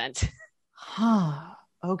as an event?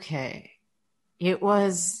 Okay. It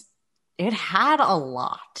had a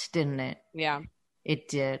lot, didn't it? Yeah. It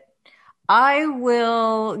did. I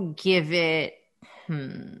will give it,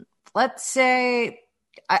 let's say,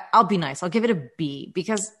 I'll be nice. I'll give it a B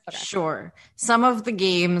because, sure, some of the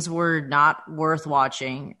games were not worth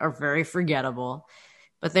watching or very forgettable,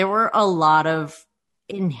 but there were a lot of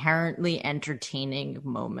inherently entertaining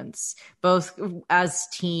moments, both as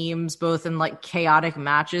teams, both in like chaotic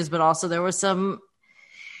matches, but also there were some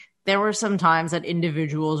times that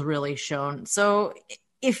individuals really shone. So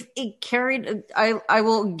if it carried, I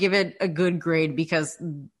will give it a good grade because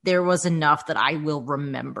there was enough that I will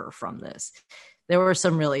remember from this. There were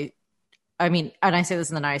some really, and I say this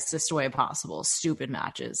in the nicest way possible, stupid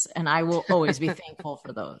matches, and I will always be thankful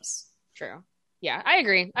for those. True. Yeah, I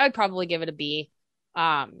agree. I would probably give it a B.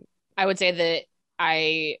 I would say that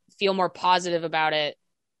I feel more positive about it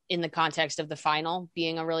in the context of the final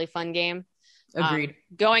being a really fun game. Agreed.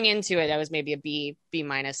 Going into it, I was maybe a B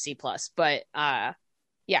minus, C plus, but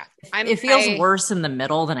yeah, it feels worse in the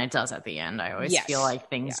middle than it does at the end. I always feel like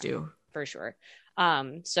things do, for sure.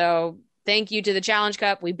 So thank you to the Challenge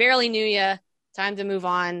Cup. We barely knew you. Time to move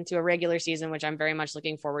on to a regular season, which I'm very much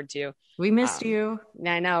looking forward to. We missed you.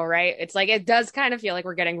 I know, right? It's like, it does kind of feel like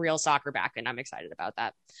we're getting real soccer back, and I'm excited about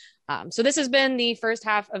that. So this has been the first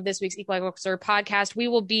half of this week's Equalizer podcast. We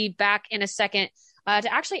will be back in a second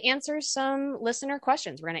to actually answer some listener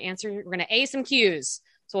questions. We're going to A some Qs.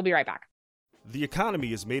 So we'll be right back. The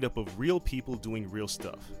economy is made up of real people doing real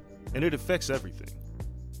stuff, and it affects everything,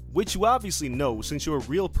 which you obviously know since you're a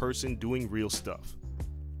real person doing real stuff.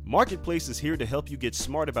 Marketplace is here to help you get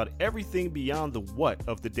smart about everything beyond the what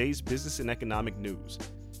of the day's business and economic news.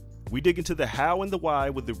 We dig into the how and the why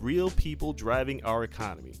with the real people driving our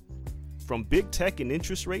economy. From big tech and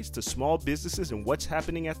interest rates to small businesses and what's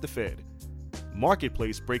happening at the Fed,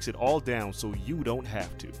 Marketplace breaks it all down so you don't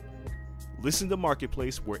have to. Listen to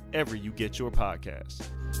Marketplace wherever you get your podcasts.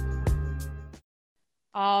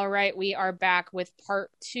 All right, we are back with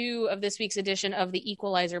part 2 of this week's edition of the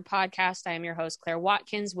Equalizer podcast. I am your host, Claire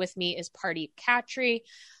Watkins. With me is Pardeep Cattry.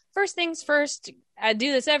 First things first, I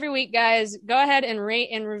do this every week, guys. Go ahead and rate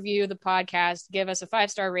and review the podcast. Give us a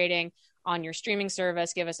 5-star rating on your streaming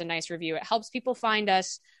service. Give us a nice review. It helps people find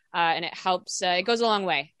us, and it helps. It goes a long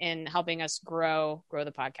way in helping us grow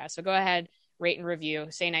the podcast. So go ahead, rate and review.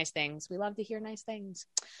 Say nice things. We love to hear nice things.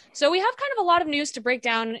 So we have kind of a lot of news to break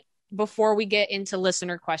down before we get into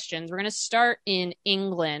listener questions. We're going to start in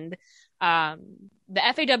England. The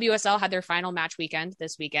FAWSL had their final match weekend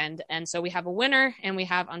this weekend, and so we have a winner, and we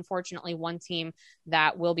have, unfortunately, one team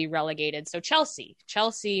that will be relegated. So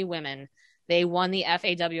Chelsea women, they won the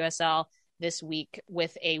FAWSL this week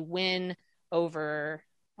with a win over,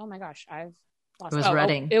 oh my gosh, I've lost. It was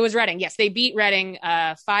Reading. It was Reading. Yes, they beat Reading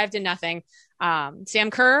 5-0.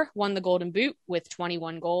 Sam Kerr won the Golden Boot with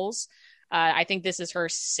 21 goals. I think this is her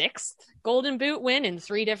 6th Golden Boot win in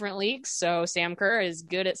 3 different leagues. So Sam Kerr is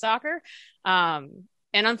good at soccer. And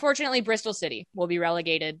unfortunately, Bristol City will be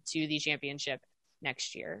relegated to the championship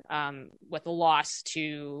next year with a loss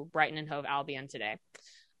to Brighton and Hove Albion today.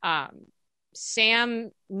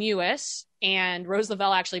 Sam Mewis and Rose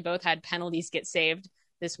Lavelle actually both had penalties get saved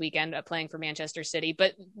this weekend playing for Manchester City.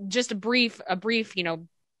 But just a brief,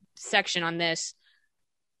 section on this.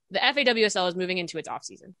 The FAWSL is moving into its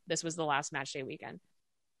offseason. This was the last match day weekend.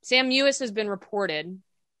 Sam Mewis has been reported.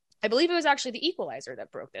 I believe it was actually the Equalizer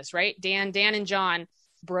that broke this, right? Dan and John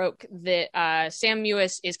broke that Sam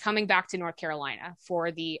Mewis is coming back to North Carolina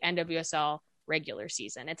for the NWSL regular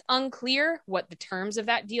season. It's unclear what the terms of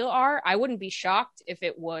that deal are. I wouldn't be shocked if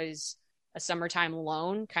it was a summertime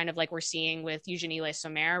loan, kind of like we're seeing with Eugenie Le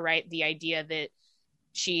Sommer, right? The idea that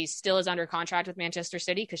she still is under contract with Manchester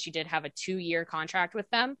City because she did have a 2-year contract with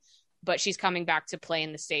them, but she's coming back to play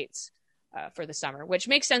in the States for the summer, which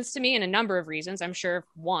makes sense to me in a number of reasons. I'm sure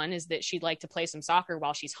one is that she'd like to play some soccer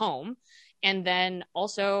while she's home. And then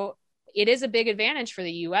also it is a big advantage for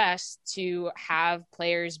the U.S. to have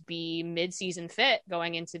players be mid-season fit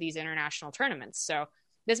going into these international tournaments. So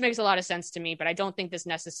this makes a lot of sense to me, but I don't think this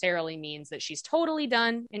necessarily means that she's totally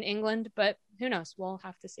done in England, but who knows? We'll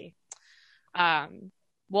have to see.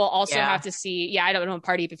 We'll also have to see. Yeah, I don't know,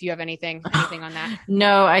 Pardeep, if you have anything on that.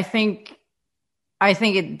 No, I think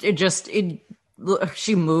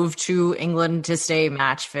she moved to England to stay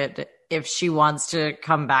match fit. If she wants to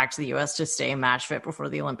come back to the US to stay match fit before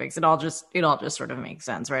the Olympics, it all just sort of makes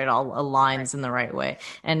sense, right? It all aligns in the right way.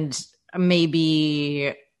 And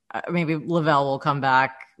maybe Lavelle will come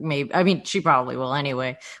back. She probably will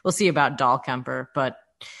anyway. We'll see about Dahlkemper, but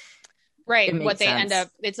right. What they end up,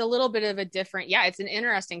 it's a little bit of a different, it's an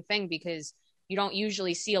interesting thing because you don't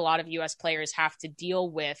usually see a lot of US players have to deal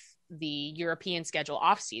with the European schedule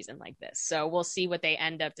off season like this. So we'll see what they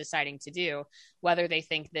end up deciding to do, whether they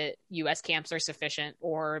think that US camps are sufficient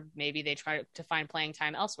or maybe they try to find playing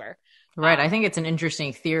time elsewhere. Right. I think it's an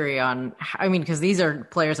interesting theory because these are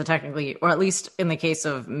players that technically, or at least in the case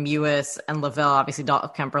of Mewis and Lavelle, obviously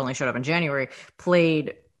Kemper only showed up in January,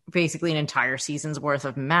 played basically an entire season's worth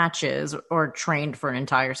of matches or trained for an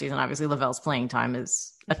entire season. Obviously Lavelle's playing time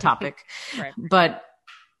is a topic, Right. But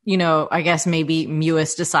I guess maybe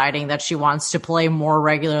Mewis deciding that she wants to play more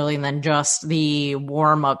regularly than just the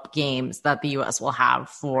warm-up games that the U.S. will have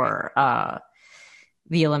for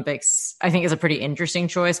the Olympics, I think is a pretty interesting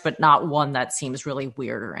choice, but not one that seems really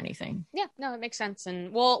weird or anything. Yeah, no, it makes sense.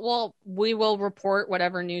 And we will report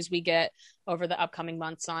whatever news we get over the upcoming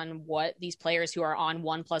months on what these players who are on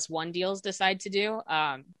 1+1 deals decide to do.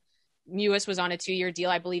 Mewis was on a 2-year deal.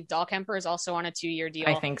 I believe Dahlkemper is also on a 2-year deal.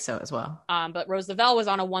 I think so as well. But Rose Lavelle was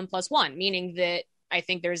on a 1+1, meaning that I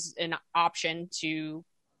think there's an option to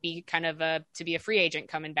be to be a free agent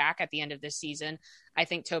coming back at the end of this season. I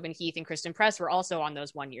think Tobin Heath and Kristen Press were also on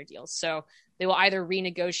those 1-year deals. So they will either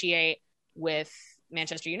renegotiate with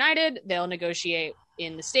Manchester United, they'll negotiate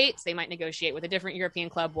in the States, they might negotiate with a different European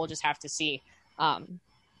club. We'll just have to see.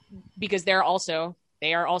 Because they are also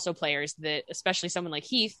players that, especially someone like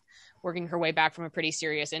Heath, working her way back from a pretty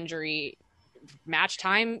serious injury, match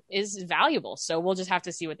time is valuable. So we'll just have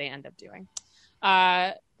to see what they end up doing.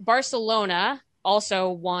 Barcelona also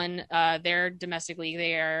won their domestic league.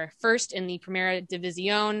 They are first in the Primera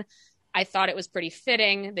División. I thought it was pretty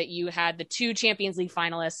fitting that you had the 2 Champions League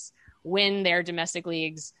finalists win their domestic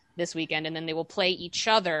leagues this weekend, and then they will play each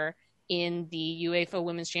other in the UEFA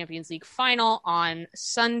Women's Champions League final on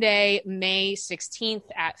Sunday, May 16th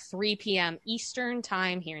at 3 p.m. Eastern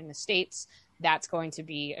time here in the States. That's going to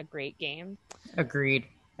be a great game. Agreed.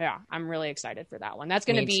 Yeah, I'm really excited for that one. That's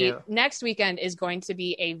going to be next weekend is going to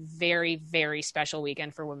be a very, very special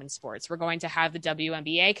weekend for women's sports. We're going to have the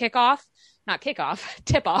WNBA tip off.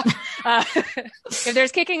 If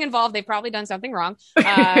there's kicking involved, they've probably done something wrong.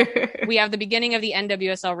 We have the beginning of the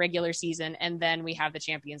NWSL regular season, and then we have the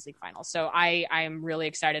Champions League final. So I am really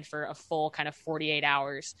excited for a full kind of 48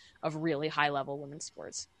 hours of really high level women's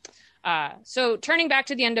sports. So turning back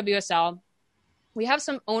to the NWSL, we have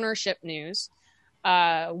some ownership news.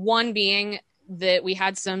 One being that we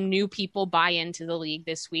had some new people buy into the league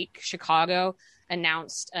this week. Chicago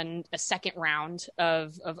announced a second round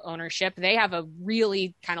of ownership. They have a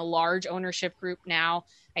really kind of large ownership group now.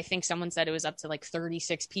 I think someone said it was up to like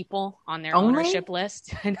 36 people on their ownership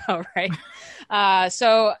list. I know, right?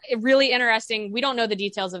 So really interesting. We don't know the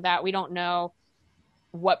details of that. We don't know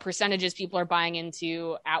what percentages people are buying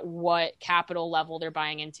into, at what capital level they're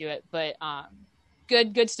buying into it, but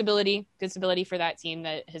good stability for that team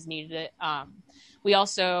that has needed it. We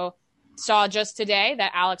also saw just today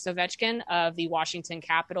that Alex Ovechkin of the Washington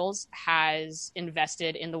Capitals has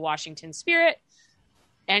invested in the Washington Spirit.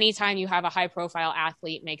 Anytime you have a high profile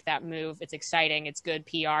athlete make that move, it's exciting. It's good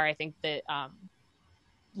PR. I think that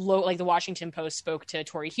like the Washington Post spoke to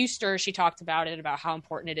Tori Huster. She talked about it, about how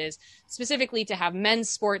important it is specifically to have men's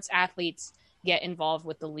sports athletes get involved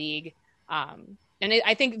with the league. And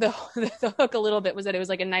I think the hook a little bit was that it was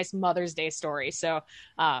like a nice Mother's Day story. So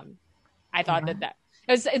I thought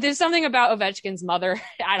there's something about Ovechkin's mother.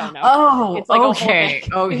 I don't know. Oh, it's like okay.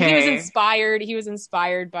 A whole thing. He was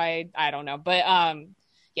inspired by, I don't know. But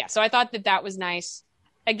yeah, so I thought that was nice.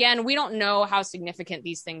 Again, we don't know how significant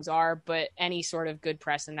these things are, but any sort of good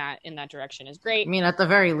press in that direction is great. I mean, at the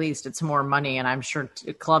very least, it's more money, and I'm sure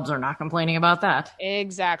clubs are not complaining about that.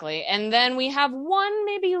 Exactly. And then we have one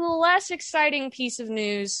maybe less exciting piece of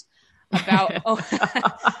news about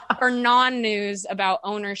or non-news about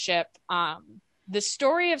ownership. The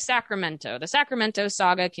story of Sacramento. The Sacramento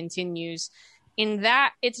saga continues in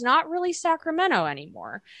that it's not really Sacramento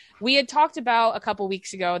anymore. We had talked about a couple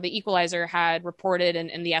weeks ago, the Equalizer had reported,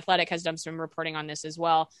 and The Athletic has done some reporting on this as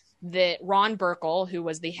well, that Ron Burkle, who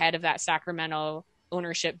was the head of that Sacramento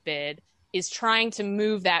ownership bid, is trying to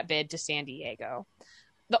move that bid to San Diego.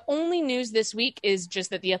 The only news this week is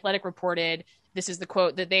just that The Athletic reported, this is the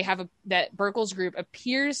quote, that that Burkle's group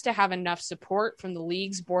appears to have enough support from the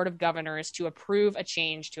league's board of governors to approve a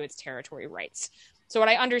change to its territory rights. So what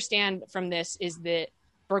I understand from this is that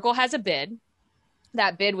Burkle has a bid.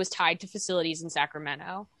 That bid was tied to facilities in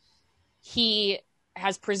Sacramento. He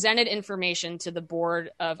has presented information to the board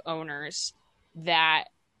of owners that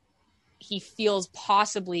he feels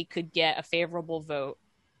possibly could get a favorable vote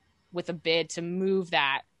with a bid to move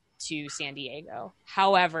that to San Diego.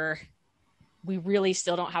 However, we really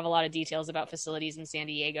still don't have a lot of details about facilities in San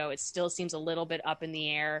Diego. It still seems a little bit up in the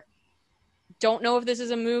air. don't know if this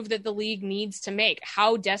is a move that the league needs to make.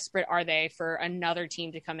 How desperate are they for another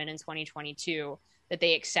team to come in 2022 that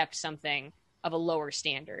they accept something of a lower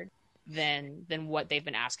standard than what they've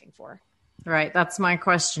been asking for? Right. That's my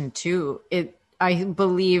question too. I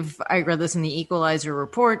believe I read this in the Equalizer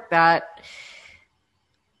report that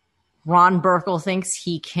Ron Burkle thinks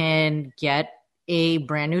he can get a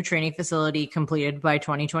brand new training facility completed by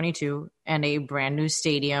 2022 and a brand new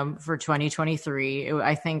stadium for 2023.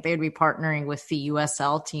 I think they'd be partnering with the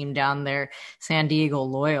USL team down there, San Diego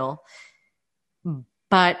Loyal.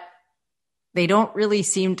 But they don't really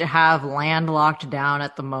seem to have land locked down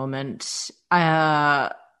at the moment.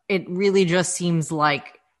 It really just seems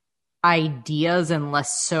like ideas and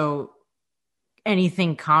less so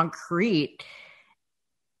anything concrete.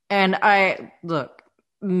 And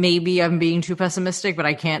maybe I'm being too pessimistic, but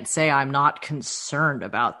I can't say I'm not concerned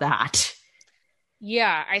about that.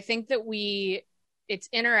 Yeah, I think that it's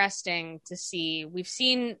interesting to see. We've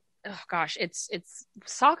seen, it's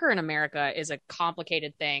soccer in America is a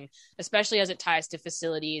complicated thing, especially as it ties to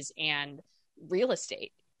facilities and real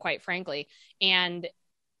estate, quite frankly. And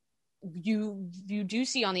you do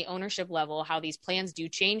see on the ownership level how these plans do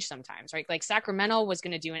change sometimes, right? Like Sacramento was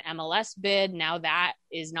going to do an MLS bid. Now that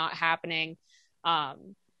is not happening.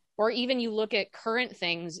 Or even you look at current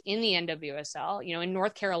things in the NWSL, in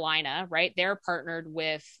North Carolina, right? They're partnered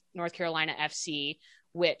with North Carolina FC,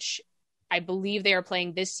 which I believe they are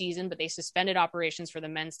playing this season, but they suspended operations for the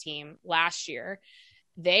men's team last year.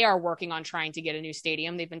 They are working on trying to get a new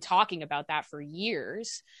stadium. They've been talking about that for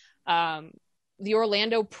years. The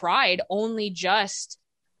Orlando Pride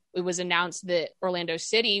it was announced that Orlando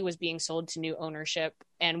City was being sold to new ownership.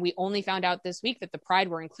 And we only found out this week that the Pride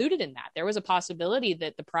were included in that. There was a possibility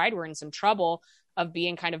that the Pride were in some trouble of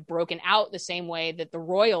being kind of broken out the same way that the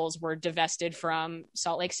Royals were divested from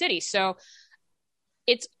Salt Lake City. So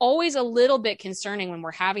it's always a little bit concerning when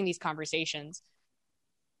we're having these conversations,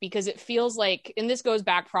 because it feels like, and this goes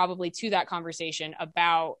back probably to that conversation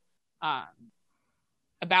about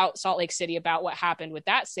Salt Lake City, about what happened with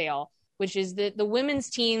that sale, which is that the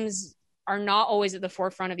women's teams are not always at the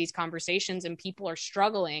forefront of these conversations, and people are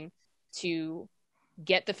struggling to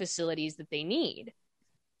get the facilities that they need.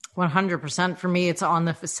 100% for me, it's on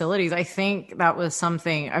the facilities. I think that was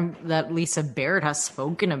something that Lisa Baird has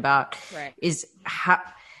spoken about, right, is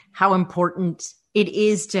how important it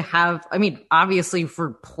is to have, obviously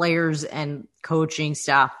for players and coaching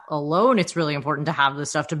staff alone, it's really important to have the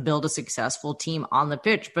stuff to build a successful team on the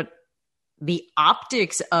pitch. But the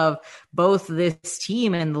optics of both this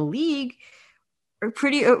team and the league are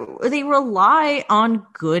they rely on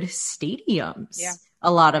good stadiums. Yeah.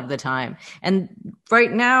 A lot of the time. And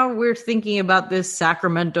right now we're thinking about this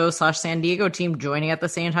Sacramento/San Diego team joining at the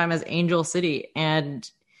same time as Angel City. And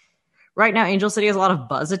right now Angel City has a lot of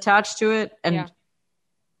buzz attached to it. And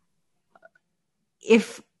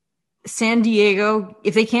if San Diego,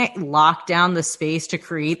 if they can't lock down the space to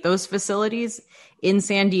create those facilities in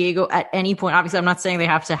San Diego at any point, obviously I'm not saying they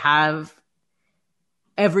have to have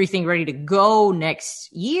everything ready to go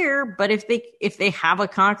next year, but if they have a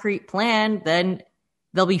concrete plan, then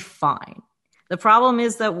they'll be fine. The problem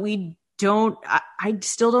is that I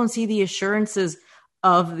still don't see the assurances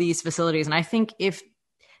of these facilities. And I think if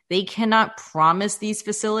they cannot promise these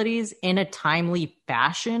facilities in a timely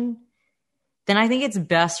fashion, then I think it's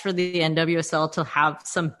best for the NWSL to have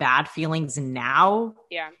some bad feelings now,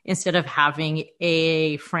 instead of having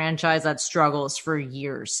a franchise that struggles for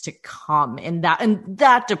years to come in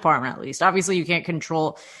that department, at least. Obviously, you can't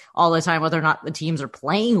control all the time whether or not the teams are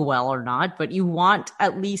playing well or not, but you want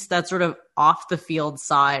at least that sort of off the field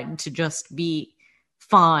side to just be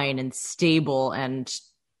fine and stable, and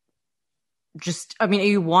just,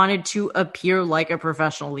 you want it to appear like a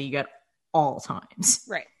professional league at all times.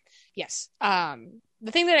 Right. Yes.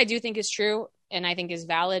 The thing that I do think is true, and I think is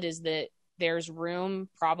valid, is that there's room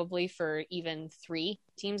probably for even 3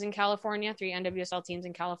 teams in California, 3 NWSL teams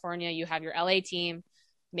in California. You have your LA team,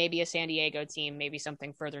 maybe a San Diego team, maybe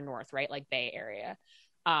something further north, right? Like Bay Area.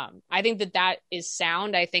 I think that is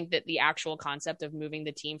sound. I think that the actual concept of moving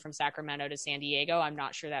the team from Sacramento to San Diego, I'm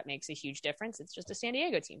not sure that makes a huge difference. It's just a San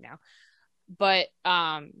Diego team now. But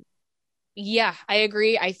I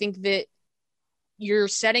agree. I think that you're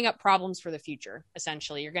setting up problems for the future.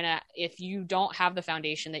 Essentially, if you don't have the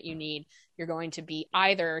foundation that you need, you're going to be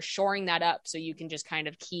either shoring that up so you can just kind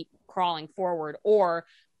of keep crawling forward, or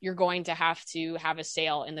you're going to have a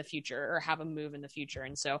sale in the future or have a move in the future.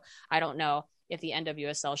 And so I don't know if the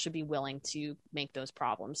NWSL should be willing to make those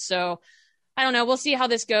problems. So I don't know. We'll see how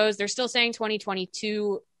this goes. They're still saying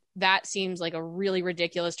 2022. that seems like a really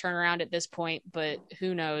ridiculous turnaround at this point, but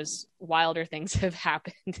who knows? Wilder things have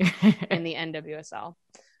happened in the NWSL.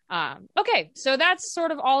 Okay, so that's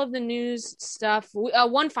sort of all of the news stuff.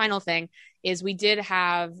 One final thing is we did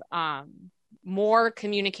have more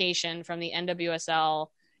communication from the NWSL,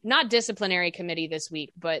 not disciplinary committee this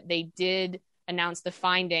week, but they did announce the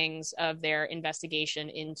findings of their investigation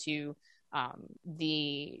into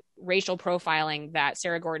the racial profiling that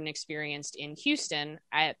Sarah Gordon experienced in Houston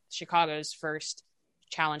at Chicago's first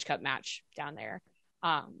Challenge Cup match down there.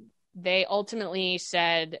 They ultimately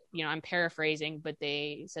said, I'm paraphrasing, but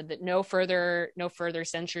they said that no further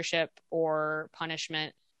censorship or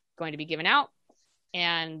punishment going to be given out,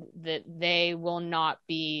 and that they will not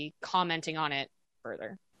be commenting on it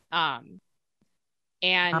further. And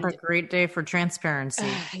not a great day for transparency.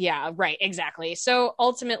 Yeah, right. Exactly. So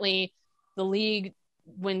ultimately, the league,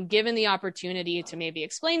 when given the opportunity to maybe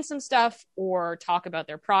explain some stuff or talk about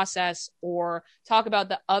their process or talk about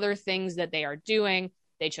the other things that they are doing,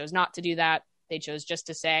 they chose not to do that. They chose just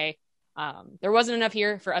to say, there wasn't enough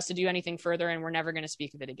here for us to do anything further, and we're never going to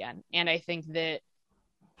speak of it again. And I think that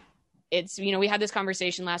it's, we had this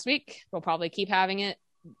conversation last week. We'll probably keep having it.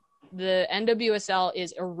 The NWSL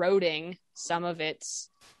is eroding some of its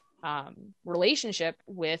relationship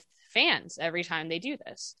with fans every time they do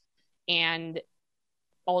this. And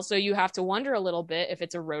also you have to wonder a little bit if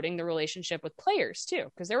it's eroding the relationship with players too,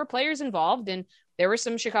 because there were players involved, and there were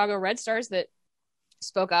some Chicago Red Stars that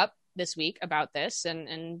spoke up this week about this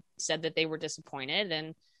and said that they were disappointed.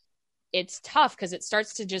 And it's tough because it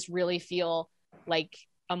starts to just really feel like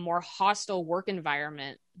a more hostile work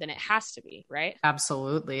environment than it has to be, right?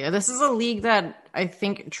 Absolutely. This is a league that I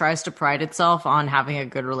think tries to pride itself on having a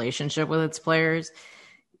good relationship with its players.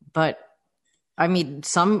 But I mean,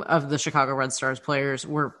 some of the Chicago Red Stars players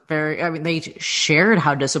were they shared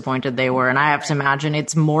how disappointed they were. And I have to imagine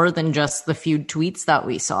it's more than just the few tweets that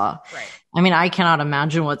we saw. Right. I mean, I cannot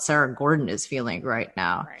imagine what Sarah Gordon is feeling right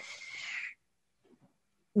now. Right.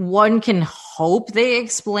 One can hope they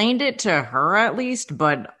explained it to her at least,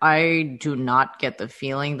 but I do not get the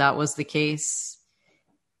feeling that was the case.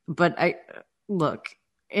 But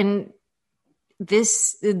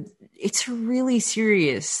it's a really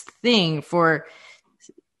serious thing for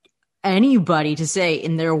anybody to say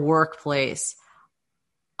in their workplace,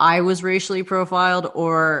 I was racially profiled,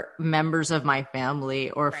 or members of my family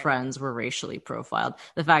or friends were racially profiled.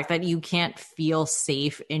 The fact that you can't feel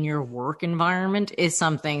safe in your work environment is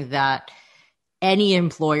something that any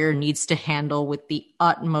employer needs to handle with the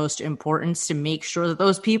utmost importance to make sure that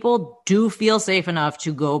those people do feel safe enough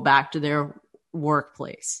to go back to their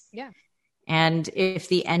workplace. Yeah. And if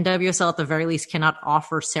the NWSL at the very least cannot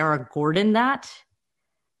offer Sarah Gordon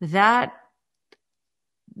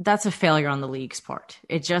that's a failure on the league's part.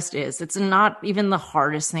 It just is. It's not even the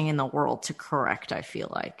hardest thing in the world to correct, I feel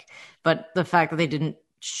like. But the fact that they didn't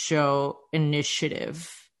show initiative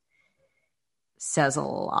says a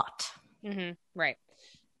lot. Mm-hmm. Right.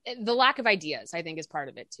 The lack of ideas, I think, is part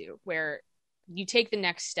of it too, where you take the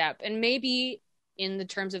next step, and maybe in the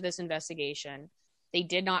terms of this investigation, they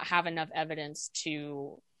did not have enough evidence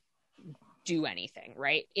to do anything,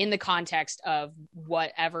 right? In the context of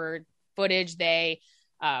whatever footage they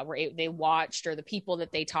watched or the people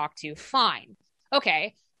that they talked to, fine.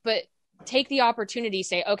 Okay. But take the opportunity,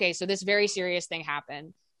 say, okay, so this very serious thing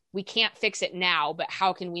happened. We can't fix it now, but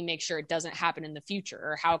how can we make sure it doesn't happen in the future?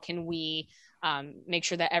 Or how can we make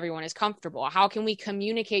sure that everyone is comfortable? How can we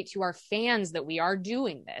communicate to our fans that we are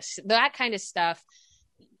doing this? That kind of stuff.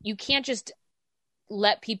 You can't just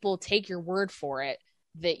let people take your word for it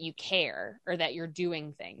that you care or that you're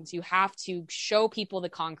doing things. You have to show people the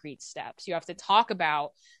concrete steps. You have to talk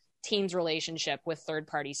about teams' relationship with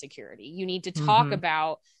third-party security. You need to talk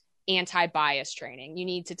about anti-bias training. You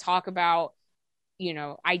need to talk about,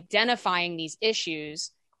 identifying these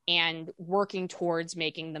issues and working towards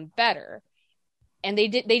making them better. And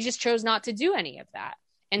they just chose not to do any of that.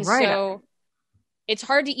 And so it's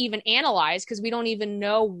hard to even analyze because we don't even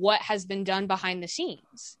know what has been done behind the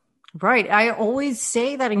scenes. Right. I always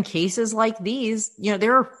say that in cases like these,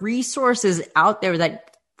 there are resources out there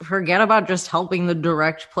that forget about just helping the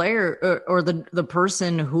direct player or the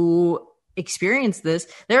person who experienced this.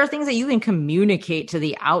 There are things that you can communicate to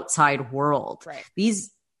the outside world. Right.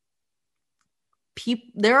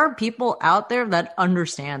 There are people out there that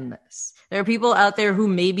understand this. There are people out there who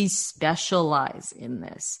maybe specialize in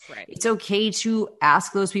this. Right. It's okay to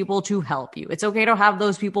ask those people to help you. It's okay to have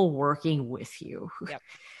those people working with you. Yep.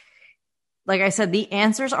 Like I said, the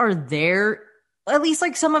answers are there. At least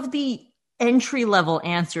like some of the entry-level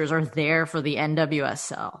answers are there for the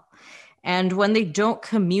NWSL. And when they don't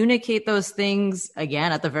communicate those things,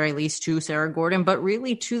 again, at the very least to Sarah Gordon, but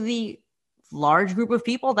really to the large group of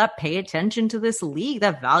people that pay attention to this league,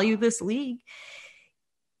 that value this league,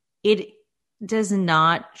 it does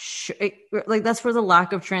not like that's where the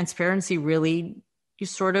lack of transparency really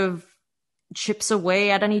sort of chips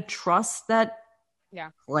away at any trust that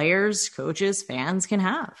players, coaches, fans can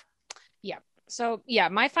have. Yeah. So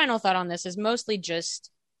my final thought on this is mostly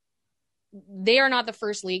just they are not the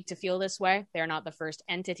first league to feel this way. They're not the first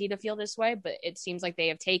entity to feel this way, but it seems like they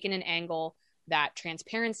have taken an angle that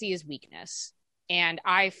transparency is weakness. And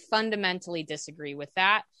I fundamentally disagree with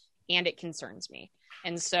that, and it concerns me.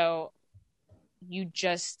 And so you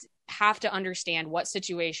just have to understand what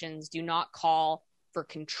situations do not call for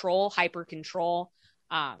control, hyper control.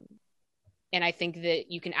 And I think that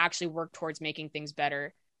you can actually work towards making things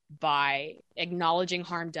better by acknowledging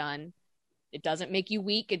harm done. It doesn't make you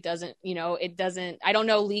weak. It doesn't, I don't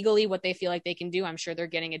know legally what they feel like they can do. I'm sure they're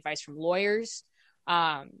getting advice from lawyers.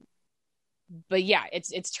 But yeah,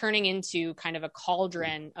 it's turning into kind of a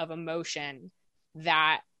cauldron of emotion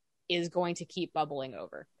that is going to keep bubbling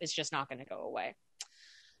over. It's just not going to go away.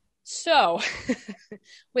 So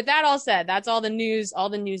with that all said, that's all the news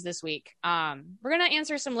this week. We're going to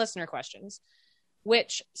answer some listener questions,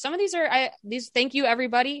 which some of these are, thank you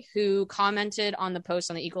everybody who commented on the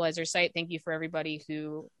post on the Equalizer site. Thank you for everybody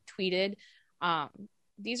who tweeted.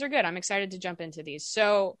 These are good. I'm excited to jump into these.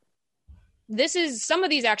 So this is some of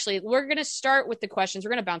these actually, we're going to start with the questions.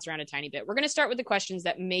 We're going to bounce around a tiny bit. We're going to start with the questions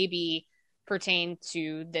that maybe pertain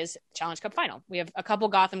to this Challenge Cup final. We have a couple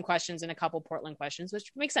Gotham questions and a couple Portland questions,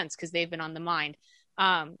 which makes sense because they've been on the mind.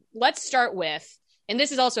 Let's start with, and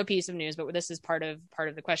this is also a piece of news, but this is part of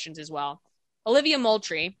the questions as well. Olivia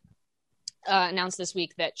Moultrie announced this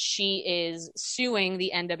week that she is suing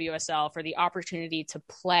the NWSL for the opportunity to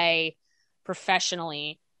play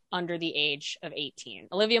professionally under the age of 18.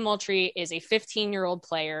 Olivia Moultrie is a 15-year-old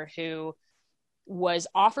player who was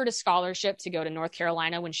offered a scholarship to go to North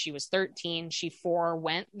Carolina when she was 13. She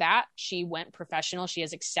forewent that. She went professional. She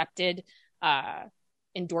has accepted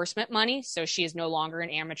endorsement money, so she is no longer an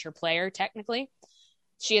amateur player, technically.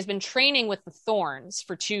 She has been training with the Thorns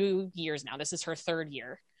for 2 years now. This is her third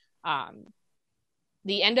year.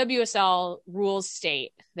 The NWSL rules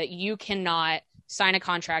state that you cannot sign a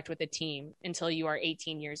contract with a team until you are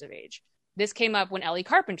 18 years of age. This came up when Ellie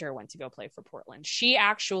Carpenter went to go play for Portland. She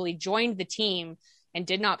actually joined the team and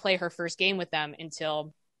did not play her first game with them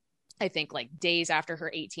until I think like days after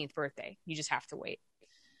her 18th birthday. You just have to wait.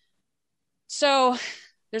 So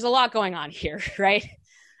there's a lot going on here, right?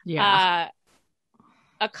 Yeah.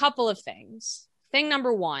 A couple of things. Thing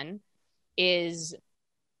number one is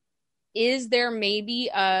there maybe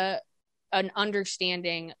an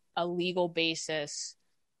understanding, a legal basis,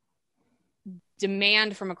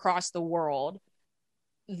 demand from across the world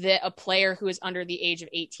that a player who is under the age of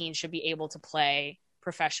 18 should be able to play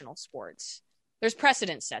professional sports? There's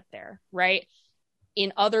precedent set there, right?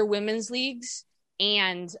 In other women's leagues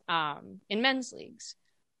and in men's leagues.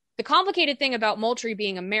 The complicated thing about Moultrie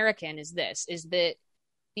being American is that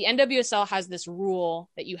the NWSL has this rule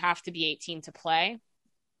that you have to be 18 to play,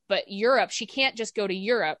 but Europe, she can't just go to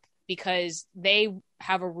Europe because they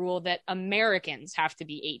have a rule that Americans have to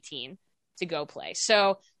be 18 to go play.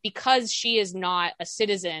 So because she is not a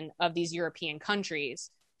citizen of these European countries,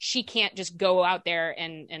 she can't just go out there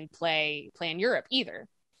and play in Europe either.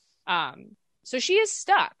 So she is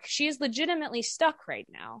stuck. She is legitimately stuck right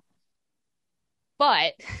now.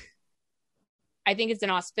 But I think it's an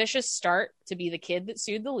auspicious start to be the kid that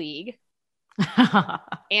sued the league.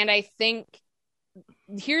 And I think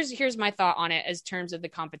here's my thought on it as terms of the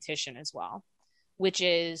competition as well, which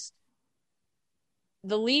is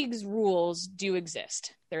the league's rules do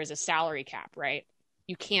exist. There is a salary cap, right?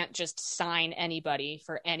 You can't just sign anybody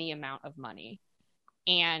for any amount of money.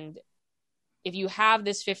 And if you have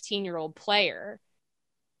this 15-year-old player,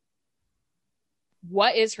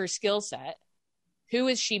 what is her skill set? Who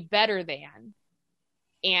is she better than?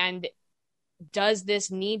 And does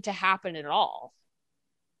this need to happen at all?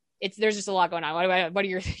 There's just a lot going on. What are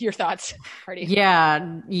your thoughts, Hardy?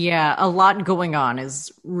 Yeah. A lot going on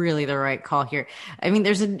is really the right call here. I mean,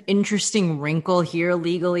 there's an interesting wrinkle here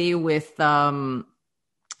legally with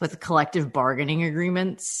collective bargaining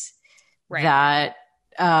agreements, right, that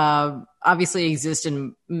obviously exist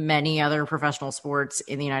in many other professional sports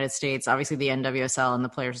in the United States. Obviously, the NWSL and the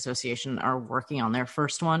Players Association are working on their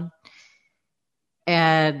first one.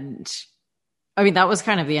 And I mean, that was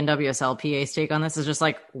kind of the NWSLPA's take on this, is just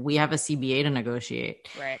like, we have a CBA to negotiate.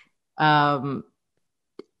 Right.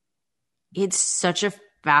 It's such a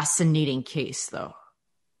fascinating case, though.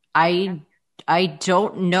 I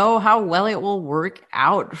don't know how well it will work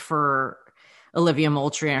out for Olivia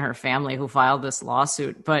Moultrie and her family who filed this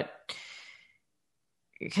lawsuit, but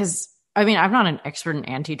because I mean, I'm not an expert in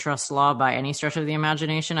antitrust law by any stretch of the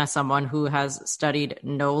imagination as someone who has studied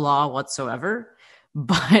no law whatsoever,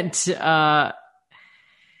 but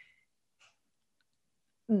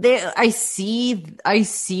I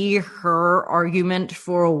see her argument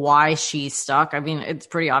for why she's stuck. I mean, it's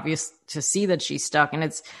pretty obvious to see that she's stuck, and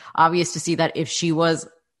it's obvious to see that if she was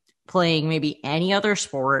playing maybe any other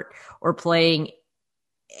sport or playing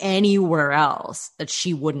anywhere else, that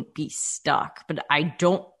she wouldn't be stuck. But I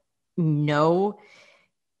don't know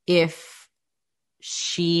if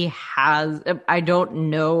I don't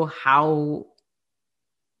know how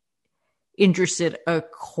interested a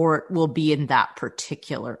court will be in that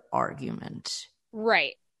particular argument.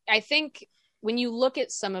 Right. I think when you look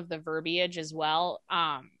at some of the verbiage as well,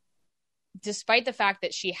 despite the fact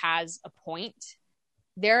that she has a point,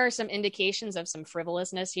 there are some indications of some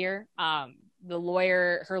frivolousness here. Her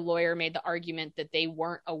lawyer made the argument that they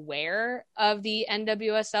weren't aware of the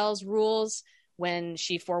NWSL's rules when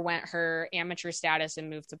she forewent her amateur status and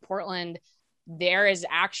moved to Portland. There is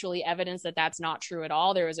actually evidence that that's not true at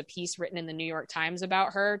all. There was a piece written in the New York Times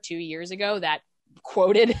about her 2 years ago that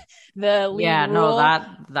quoted the league rule. That's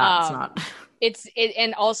not.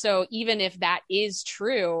 And also, even if that is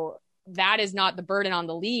true, that is not the burden on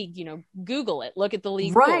the league. Google it, look at the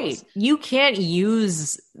league rules. You can't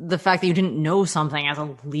use the fact that you didn't know something as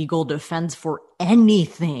a legal defense for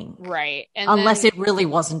anything. Right. Unless it really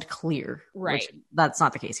wasn't clear. Right. That's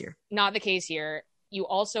not the case here. Not the case here. You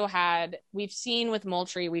also we've seen with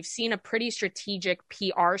Moultrie, we've seen a pretty strategic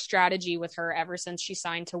PR strategy with her ever since she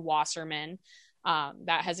signed to Wasserman.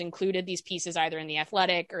 That has included these pieces either in The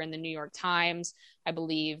Athletic or in the New York Times. I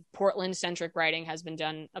believe Portland-centric writing has been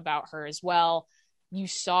done about her as well. You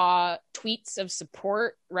saw tweets of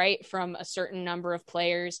support, right, from a certain number of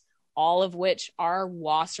players, all of which are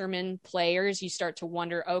Wasserman players. You start to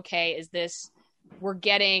wonder, okay, we're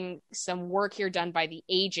getting some work here done by the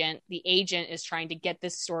agent. The agent is trying to get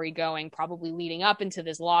this story going, probably leading up into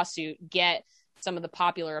this lawsuit, get some of the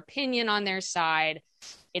popular opinion on their side.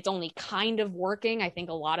 It's only kind of working. I think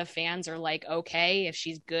a lot of fans are like, okay, if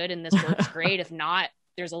she's good and this works great. If not,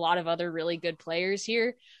 there's a lot of other really good players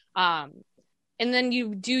here. And then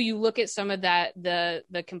you look at some of that,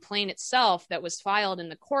 the complaint itself that was filed in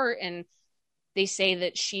the court, and they say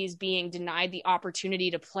that she's being denied the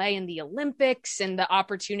opportunity to play in the Olympics and the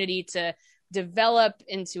opportunity to develop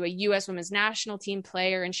into a U.S. women's national team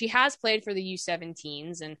player. And she has played for the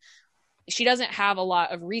U17s, and she doesn't have a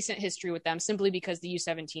lot of recent history with them simply because the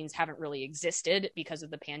U17s haven't really existed because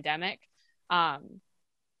of the pandemic. And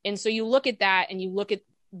so you look at that and you look at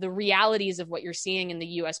the realities of what you're seeing in the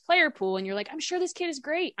U.S. player pool, and you're like, I'm sure this kid is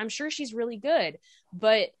great. I'm sure she's really good.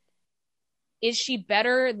 But is she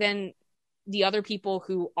better than the other people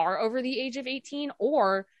who are over the age of 18?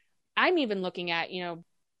 Or I'm even looking at,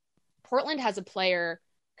 Portland has a player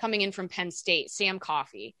coming in from Penn State, Sam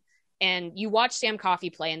Coffey. And you watch Sam Coffey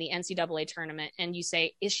play in the NCAA tournament and you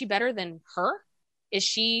say, is she better than her? Is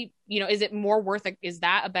she, is it more is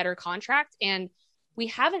that a better contract? And we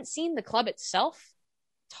haven't seen the club itself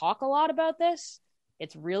talk a lot about this.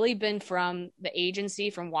 It's really been from the agency,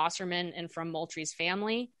 from Wasserman and from Moultrie's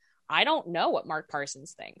family. I don't know what Mark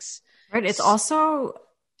Parsons thinks. Right. It's also,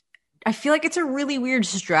 I feel like it's a really weird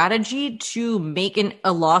strategy to make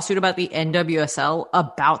a lawsuit about the NWSL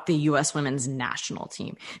about the U.S. women's national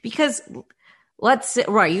team. Because let's say,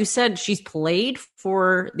 right, you said she's played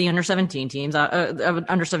for the under 17 teams,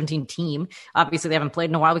 under 17 team. Obviously, they haven't played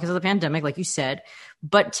in a while because of the pandemic, like you said.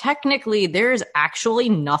 But technically, there's actually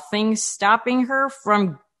nothing stopping her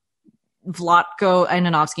from Vlatko and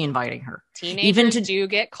Nanovsky inviting her. Teenagers do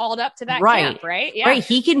get called up to that camp, right? Yeah. Right.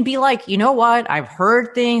 He can be like, you know what? I've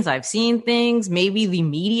heard things. I've seen things. Maybe the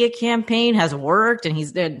media campaign has worked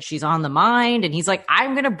and she's on the mind. And he's like,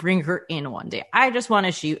 I'm going to bring her in one day. I just want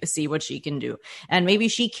to see what she can do. And maybe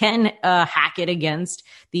she can hack it against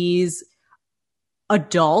these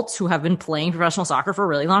adults who have been playing professional soccer for a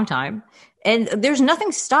really long time. And there's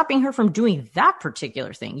nothing stopping her from doing that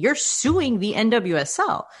particular thing. You're suing the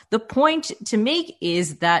NWSL. The point to make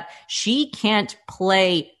is that she can't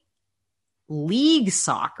play league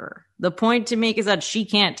soccer. The point to make is that she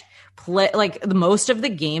can't play, like most of the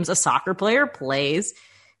games a soccer player plays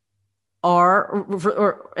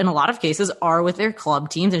or in a lot of cases are with their club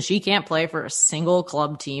teams, and she can't play for a single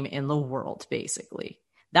club team in the world, basically.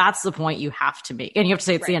 That's the point you have to make. And you have to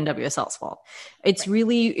say it's the NWSL's fault. It's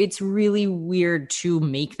really weird to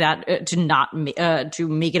make that, to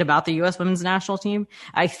make it about the U.S. women's national team.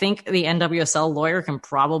 I think the NWSL lawyer can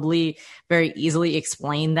probably very easily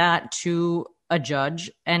explain that to a judge.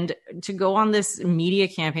 And to go on this media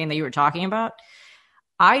campaign that you were talking about,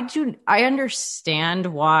 I understand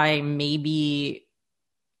why maybe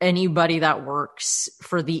anybody that works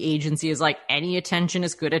for the agency is like, any attention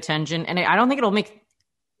is good attention. And I don't think it'll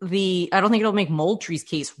make Moultrie's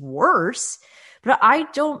case worse, but I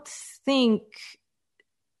don't think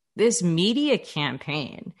this media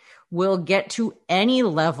campaign will get to any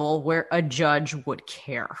level where a judge would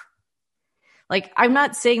care. Like, I'm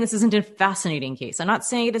not saying this isn't a fascinating case. I'm not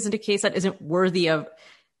saying it isn't a case that isn't worthy of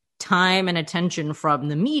time and attention from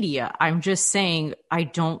the media. I'm just saying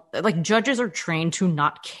judges are trained to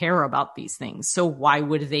not care about these things. So why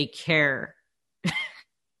would they care?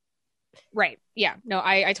 Right. Yeah. No,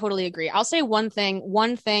 I totally agree. I'll say one thing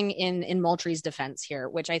in Moultrie's defense here,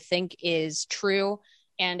 which I think is true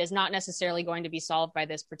and is not necessarily going to be solved by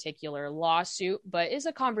this particular lawsuit, but is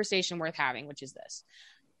a conversation worth having, which is this,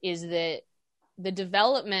 is that the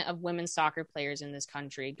development of women's soccer players in this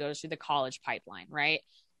country goes through the college pipeline, right?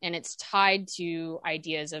 And it's tied to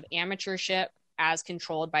ideas of amateurship as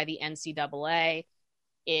controlled by the NCAA.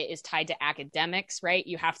 It is tied to academics, right?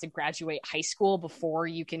 You have to graduate high school before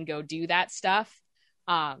you can go do that stuff.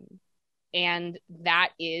 And that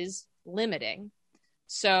is limiting.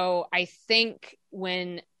 So I think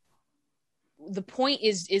when the point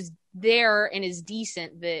is there and is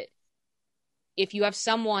decent, that if you have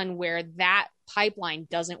someone where that pipeline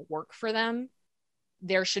doesn't work for them,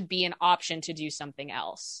 there should be an option to do something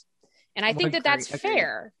else. And I think that's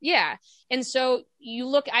fair. Yeah. And so you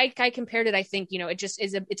look, I compared it, I think, it just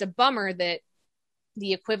is it's a bummer that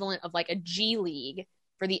the equivalent of like a G League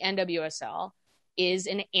for the NWSL is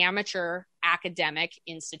an amateur academic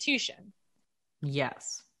institution.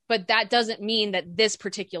 Yes. But that doesn't mean that this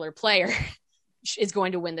particular player is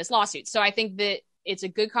going to win this lawsuit. So I think that it's a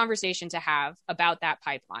good conversation to have about that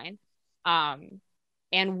pipeline.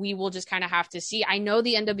 And we will just kind of have to see. I know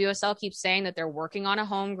the NWSL keeps saying that they're working on a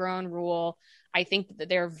homegrown rule. I think that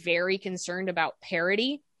they're very concerned about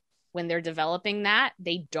parity when they're developing that.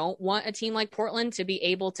 They don't want a team like Portland to be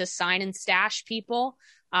able to sign and stash people.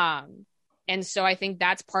 And so I think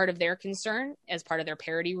that's part of their concern as part of their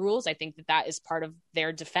parity rules. I think that is part of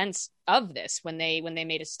their defense of this. When they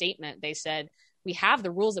made a statement, they said, we have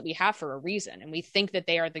the rules that we have for a reason, and we think that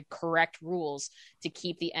they are the correct rules to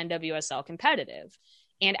keep the NWSL competitive.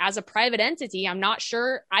 And as a private entity, I'm not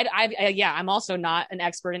sure. I'm also not an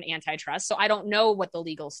expert in antitrust, so I don't know what the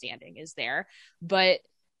legal standing is there. But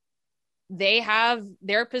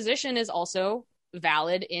their position is also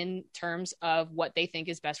valid in terms of what they think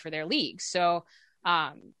is best for their league. So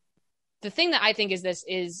the thing that I think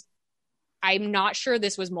is I'm not sure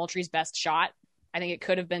this was Moultrie's best shot. I think it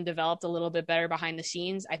could have been developed a little bit better behind the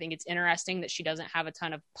scenes. I think it's interesting that she doesn't have a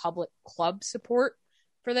ton of public club support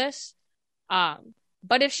for this.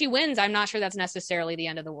 But if she wins, I'm not sure that's necessarily the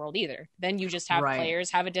end of the world either. Then you just have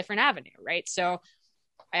players have a different avenue, right? So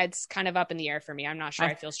it's kind of up in the air for me. I'm not sure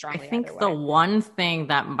I feel strongly. I think either the way. one thing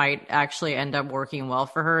that might actually end up working well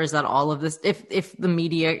for her is that all of this, if the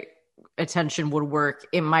media attention would work,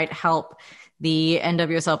 it might help the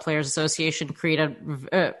NWSL Players Association create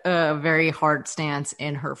a very hard stance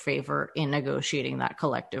in her favor in negotiating that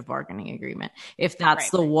collective bargaining agreement. If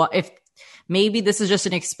that's if maybe this is just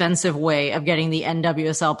an expensive way of getting the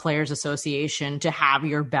NWSL Players Association to have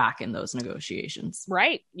your back in those negotiations.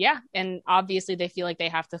 Right. Yeah. And obviously they feel like they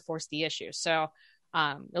have to force the issue. So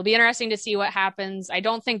it'll be interesting to see what happens. I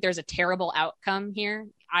don't think there's a terrible outcome here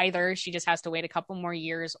either. She just has to wait a couple more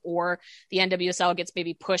years, or the NWSL gets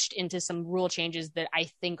maybe pushed into some rule changes that I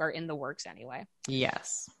think are in the works anyway.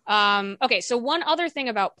 Yes. Okay. So one other thing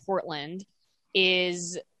about Portland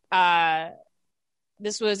is,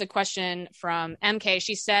 this was a question from MK.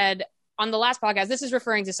 She said on the last podcast, this is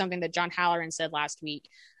referring to something that John Halloran said last week,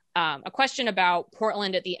 a question about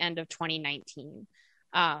Portland at the end of 2019.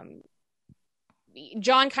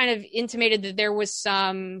 John kind of intimated that there was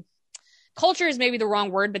some culture is maybe the wrong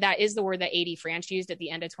word, but that is the word that AD France used at the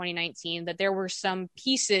end of 2019, that there were some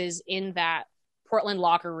pieces in that Portland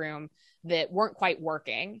locker room that weren't quite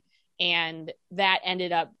working, and that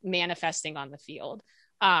ended up manifesting on the field.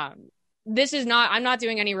 This is not, I'm not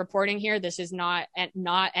doing any reporting here. This is not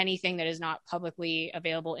anything that is not publicly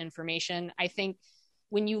available information. I think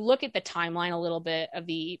when you look at the timeline a little bit of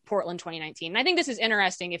the Portland 2019, and I think this is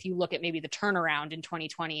interesting if you look at maybe the turnaround in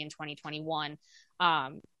 2020 and 2021,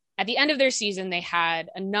 at the end of their season, they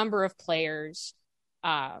had a number of players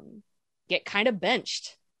get kind of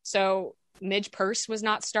benched So Midge Purse was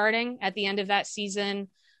not starting at the end of that season.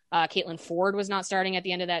 Caitlin Ford was not starting at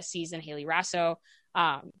the end of that season. Haley Rasso.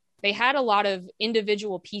 They had a lot of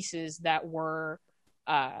individual pieces that were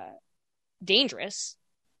dangerous,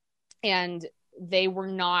 and they were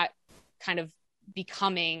not kind of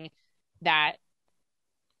becoming that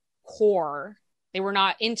core. They were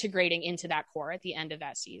not integrating into that core at the end of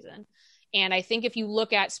that season. And I think if you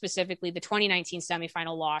look at specifically the 2019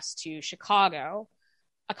 semifinal loss to Chicago,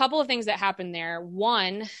 a couple of things that happened there.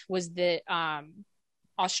 One was that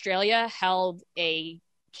Australia held a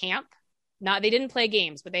camp. They didn't play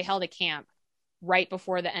games, but they held a camp right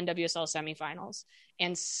before the NWSL semifinals.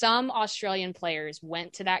 And some Australian players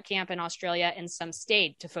went to that camp in Australia, and some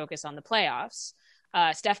stayed to focus on the playoffs.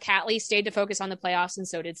 Steph Catley stayed to focus on the playoffs, and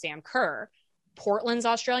so did Sam Kerr. Portland's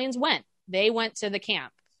Australians went. They went to the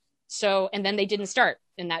camp. And then they didn't start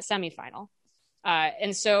in that semifinal.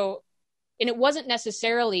 And it wasn't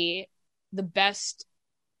necessarily the best.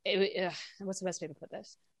 What's the best way to put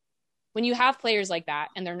this? When you have players like that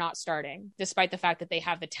and they're not starting, despite the fact that they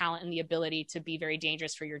have the talent and the ability to be very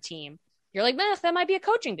dangerous for your team, you're like, that might be a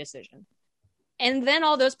coaching decision. And then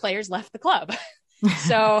all those players left the club.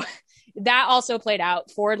 So that also played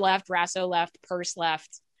out. Ford left, Rasso left, Purse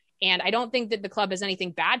left. And I don't think that the club has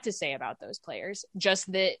anything bad to say about those players,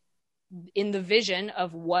 just that in the vision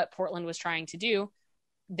of what Portland was trying to do,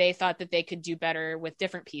 they thought that they could do better with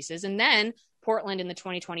different pieces. And then Portland in the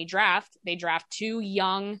 2020 draft, they draft 2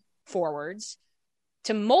 young forwards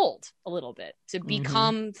to mold a little bit, to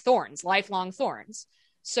become Thorns, lifelong Thorns.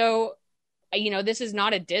 So, this is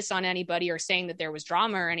not a diss on anybody or saying that there was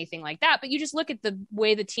drama or anything like that, but you just look at the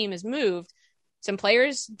way the team has moved. Some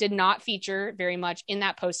players did not feature very much in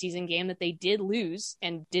that postseason game that they did lose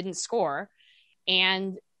and didn't score.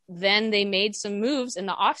 And then they made some moves in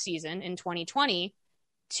the offseason in 2020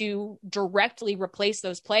 to directly replace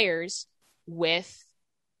those players with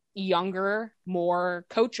younger, more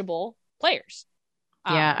coachable players.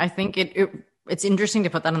 Yeah, I think it's interesting to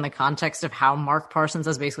put that in the context of how Mark Parsons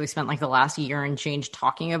has basically spent like the last year and change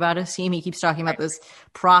talking about his team. He keeps talking about this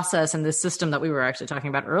process and this system that we were actually talking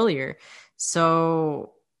about earlier.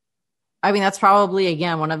 So, I mean, that's probably,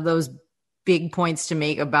 again, one of those big points to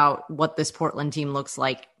make about what this Portland team looks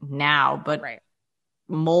like now. But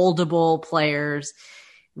moldable players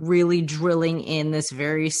really drilling in this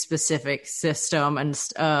very specific system and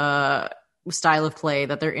style of play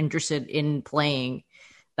that they're interested in playing.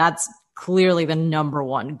 That's clearly the number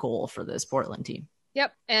one goal for this Portland team.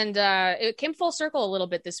 Yep. And it came full circle a little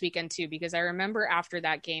bit this weekend too, because I remember after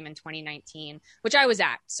that game in 2019, which I was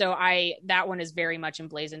at, so that one is very much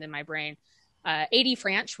emblazoned in my brain. A.D.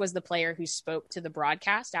 Franch was the player who spoke to the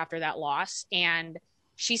broadcast after that loss, and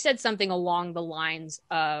she said something along the lines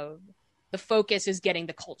of the focus is getting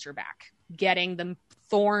the culture back, getting the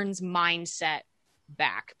Thorns mindset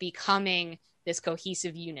back, becoming this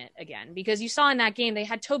cohesive unit again. Because you saw in that game, they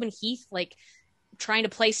had Tobin Heath trying to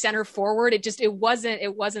play center forward. It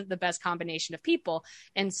wasn't the best combination of people.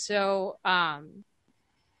 And so I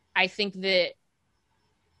think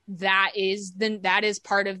that is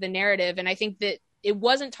part of the narrative. And I think that it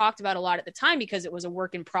wasn't talked about a lot at the time because it was a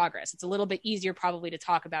work in progress. It's a little bit easier probably to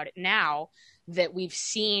talk about it now that we've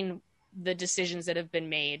seen the decisions that have been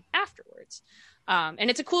made afterwards. And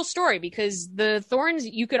it's a cool story because the Thorns,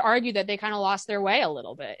 you could argue that they kind of lost their way a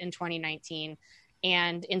little bit in 2019.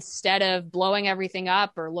 And instead of blowing everything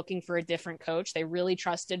up or looking for a different coach, they really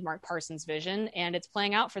trusted Mark Parsons' vision, and it's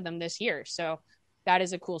playing out for them this year. So that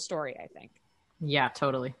is a cool story, I think. Yeah,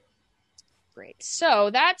 totally. Great. So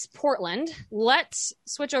that's Portland. Let's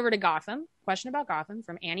switch over to Gotham. Question about Gotham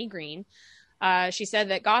from Annie Green. She said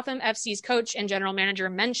that Gotham FC's coach and general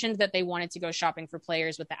manager mentioned that they wanted to go shopping for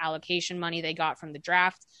players with the allocation money they got from the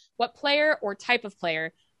draft. What player or type of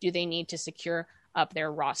player do they need to secure up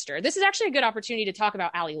their roster? This is actually a good opportunity to talk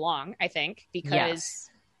about Allie Long, I think, because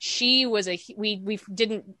she was we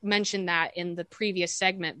didn't mention that in the previous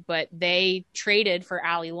segment, but they traded for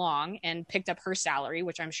Allie Long and picked up her salary,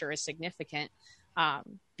 which I'm sure is significant,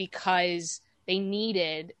 because they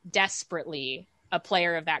needed desperately a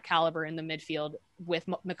player of that caliber in the midfield with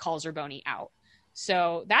McCall Zerboni out.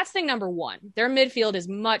 So that's thing number one. Their midfield is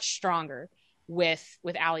much stronger with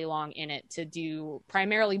Allie Long in it to do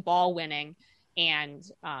primarily ball winning and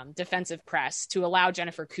defensive press to allow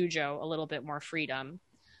Jennifer Cujo a little bit more freedom.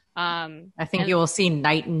 I think you will see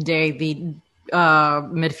night and day the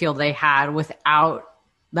midfield they had without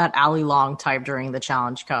that Allie Long type during the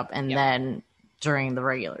Challenge Cup and then during the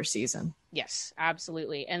regular season. Yes,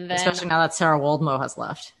 absolutely. And then, especially now that Sarah Woldmo has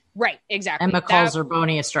left. Right, exactly. And McCall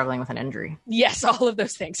Zerboni is struggling with an injury. Yes, all of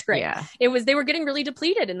those things. Right. Yeah. They were getting really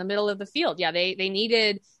depleted in the middle of the field. Yeah,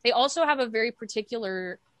 they also have a very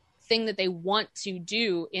particular thing that they want to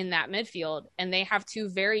do in that midfield, and they have two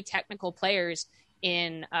very technical players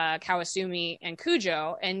in Kawasumi and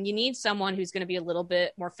Cujo, and you need someone who's going to be a little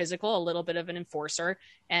bit more physical, a little bit of an enforcer,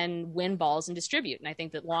 and win balls and distribute. And I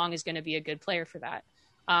think that Long is going to be a good player for that.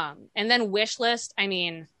 And then wish list, I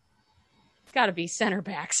mean, got to be center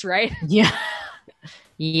backs, right? Yeah.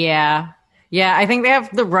 Yeah. I think they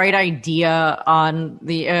have the right idea on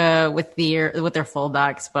the with their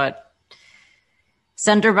fullbacks, but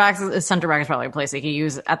center back is probably a place they could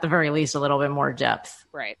use at the very least a little bit more depth.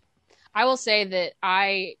 Right. I will say that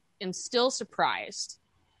I am still surprised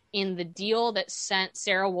in the deal that sent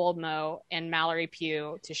Sarah Woldmoe and Mallory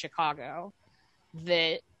Pugh to Chicago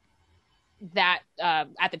that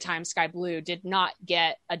at the time Sky Blue did not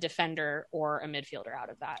get a defender or a midfielder out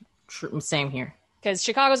of that. Same here. Because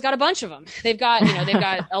Chicago's got a bunch of them. They've got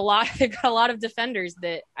a lot of defenders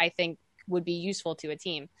that I think would be useful to a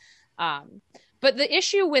team. But the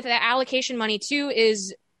issue with the allocation money too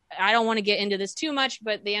is, I don't want to get into this too much,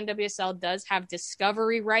 but the NWSL does have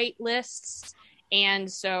discovery right lists.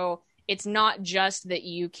 And so it's not just that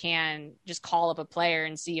you can just call up a player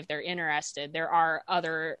and see if they're interested. There are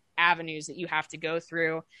other avenues that you have to go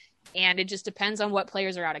through. And it just depends on what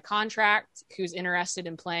players are out of contract, who's interested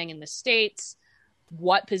in playing in the States,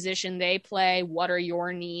 what position they play, what are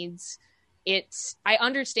your needs. I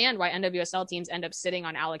understand why NWSL teams end up sitting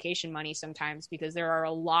on allocation money sometimes, because there are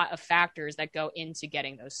a lot of factors that go into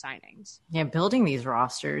getting those signings. Yeah, building these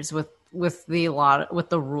rosters with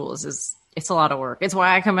the rules it's a lot of work. It's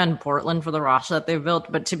why I commend Portland for the roster that they've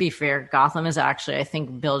built. But to be fair, Gotham is actually, I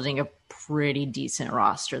think, building a pretty decent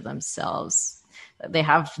roster themselves. They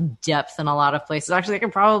have depth in a lot of places. Actually, they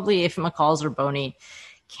could probably, if McCall Zerboni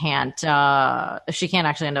if she can't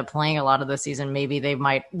actually end up playing a lot of the season, maybe they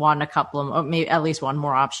might want a couple of, maybe at least one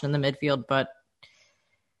more option in the midfield. But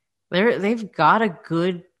they've got a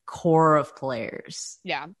good core of players.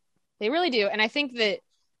 Yeah, they really do. And I think that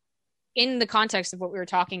in the context of what we were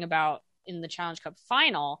talking about in the Challenge Cup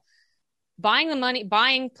final,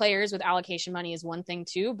 buying players with allocation money is one thing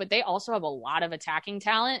too, but they also have a lot of attacking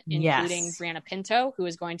talent, including Brianna Pinto, who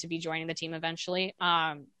is going to be joining the team eventually.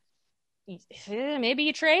 Maybe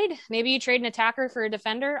you trade an attacker for a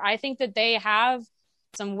defender. I think that they have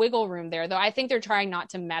some wiggle room there, though. I think they're trying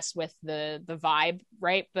not to mess with the vibe,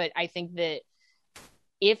 right? But I think that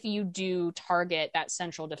if you do target that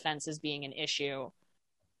central defense as being an issue,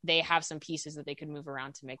 they have some pieces that they could move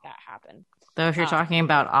around to make that happen. Though if you're talking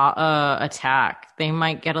about attack, they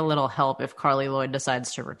might get a little help if Carly Lloyd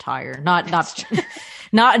decides to retire. Not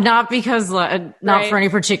because not for any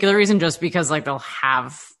particular reason, just because they'll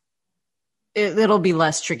have. It'll be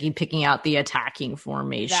less tricky picking out the attacking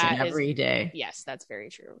formation every day. Yes, that's very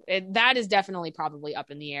true. That is definitely probably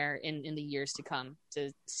up in the air in the years to come,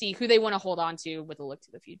 to see who they want to hold on to with a look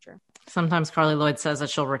to the future. Sometimes Carly Lloyd says that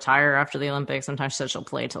she'll retire after the Olympics. Sometimes she says she'll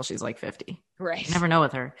play till she's 50. Right. You never know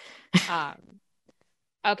with her.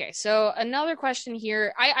 Okay, so another question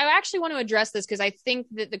here. I actually want to address this because I think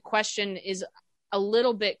that the question is a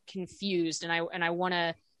little bit confused, and I want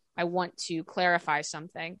to clarify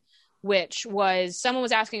something. Which was, someone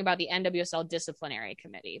was asking about the NWSL disciplinary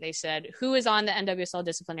committee. They said, who is on the NWSL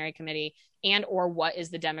disciplinary committee, and or what is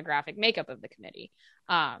the demographic makeup of the committee?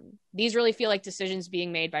 These really feel like decisions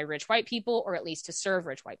being made by rich white people, or at least to serve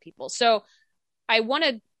rich white people. So I want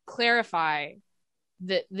to clarify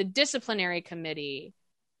that the disciplinary committee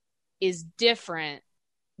is different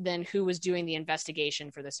than who was doing the investigation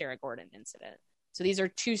for the Sarah Gordon incident. So these are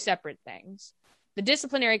two separate things. The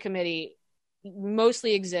disciplinary committee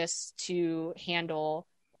mostly exists to handle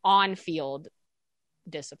on-field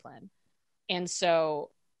discipline. And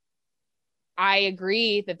so I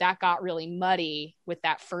agree that got really muddy with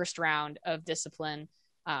that first round of discipline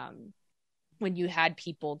when you had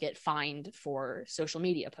people get fined for social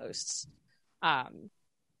media posts.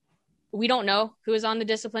 We don't know who is on the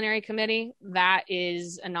disciplinary committee. That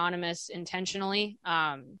is anonymous intentionally.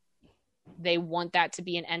 They want that to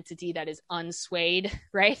be an entity that is unswayed,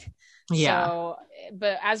 right? Yeah. So,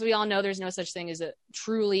 but as we all know, there's no such thing as a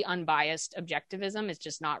truly unbiased objectivism. It's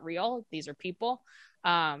just not real. These are people.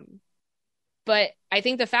 But I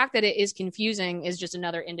think the fact that it is confusing is just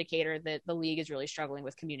another indicator that the league is really struggling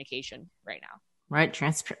with communication right now. Right.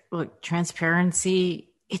 Transparency,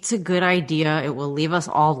 it's a good idea. It will leave us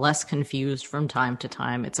all less confused from time to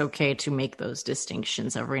time. It's okay to make those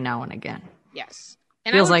distinctions every now and again. Yes.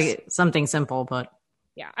 And feels like something simple, but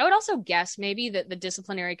Yeah. I would also guess maybe that the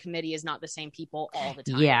disciplinary committee is not the same people all the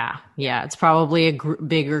time. Yeah. It's probably a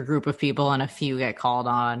bigger group of people, and a few get called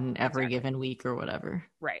on every given week or whatever.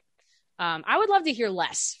 Right. I would love to hear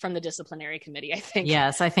less from the disciplinary committee, I think.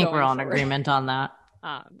 Yes, I think we're all in agreement on that.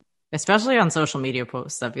 Especially on social media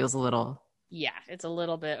posts. That feels a little... Yeah, it's a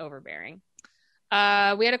little bit overbearing.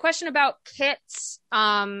 We had a question about kits.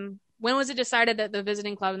 When was it decided that the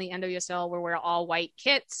visiting club and the NWSL will wear all white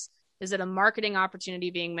kits? Is it a marketing opportunity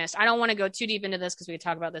being missed? I don't want to go too deep into this because we could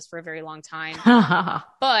talk about this for a very long time.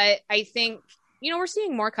 But I think, we're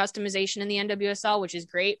seeing more customization in the NWSL, which is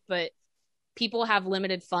great, but people have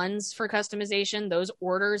limited funds for customization. Those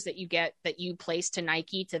orders that you get, that you place to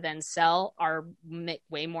Nike to then sell, are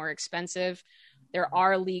way more expensive. There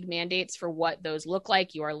are league mandates for what those look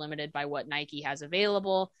like. You are limited by what Nike has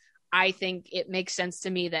available. I think it makes sense to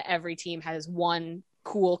me that every team has one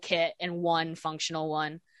cool kit and one functional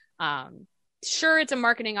one. Sure, it's a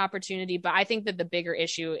marketing opportunity, but I think that the bigger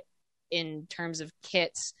issue in terms of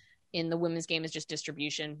kits in the women's game is just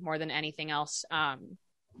distribution more than anything else.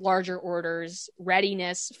 Larger orders,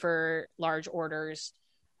 readiness for large orders,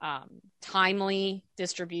 timely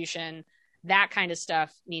distribution, that kind of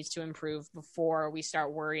stuff needs to improve before we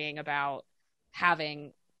start worrying about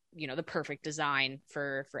having, the perfect design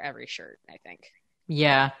for every shirt, I think.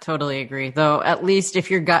 Yeah, totally agree. Though at least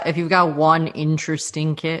if you've got one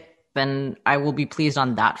interesting kit, then I will be pleased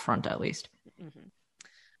on that front at least. Mm-hmm.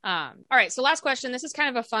 All right. So last question. This is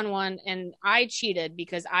kind of a fun one, and I cheated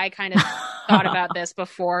because I kind of thought about this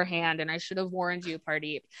beforehand, and I should have warned you,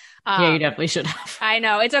 Pardeep. Yeah, you definitely should have. I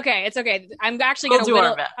know. It's okay. It's okay. I'm actually going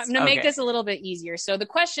to make this a little bit easier. So the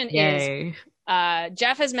question is,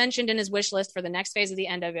 Jeff has mentioned in his wish list for the next phase of the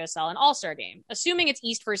NWSL an all-star game, assuming it's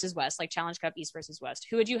East versus West, like Challenge Cup East versus West.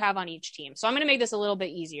 Who would you have on each team? So I'm going to make this a little bit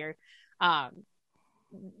easier.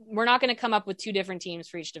 We're not going to come up with two different teams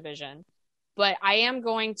for each division, but I am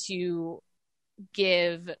going to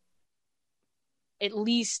give at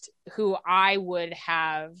least who I would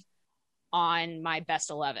have on my best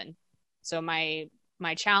 11. So my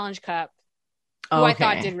Challenge Cup, who I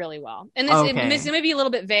thought did really well. And this may be a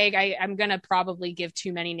little bit vague. I'm going to probably give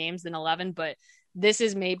too many names than 11, but this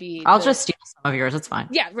is maybe... I'll just steal some of yours. It's fine.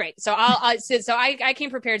 Yeah, right. So I came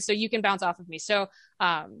prepared, so you can bounce off of me. So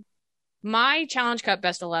my Challenge Cup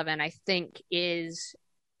best 11, I think, is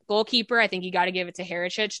goalkeeper. I think you got to give it to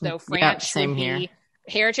Heritage, though Franch same here.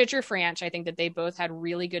 Heritage or Franch. I think that they both had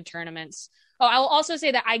really good tournaments. Oh, I'll also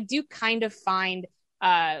say that I do kind of find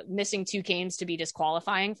missing two games to be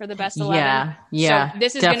disqualifying for the best 11. Yeah. So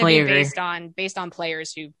this is going to be based on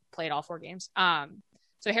players who played all four games.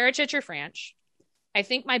 So Heritage or Franch. I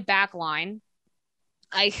think my back line,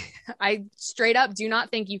 I straight up do not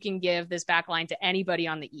think you can give this back line to anybody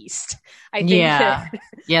on the East. I think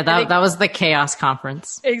that was the Chaos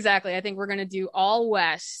Conference. Exactly. I think we're going to do all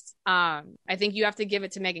West. I think you have to give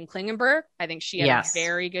it to Megan Klingenberg. I think she had a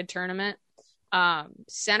very good tournament.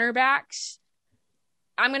 Center backs,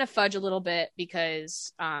 I'm going to fudge a little bit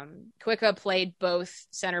because Kwika played both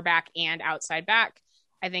center back and outside back.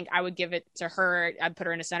 I think I would give it to her. I'd put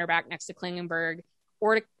her in a center back next to Klingenberg.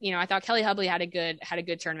 Or, I thought Kelly Hubley had a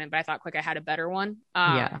good tournament, but I thought Kwika had a better one.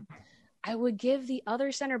 I would give the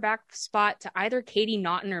other center back spot to either Katie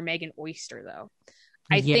Naughton or Megan Oyster, though.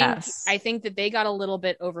 I think that they got a little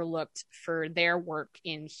bit overlooked for their work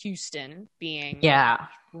in Houston being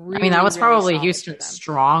really, that was really probably Houston's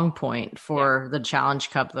strong point for the Challenge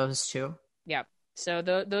Cup, those two. Yep. So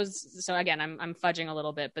those. So again, I'm fudging a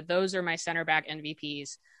little bit, but those are my center back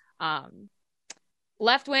MVPs.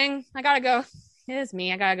 Left wing, I gotta go. It's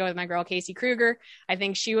me. I gotta go with my girl Casey Kruger. I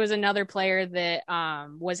think she was another player that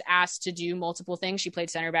was asked to do multiple things. She played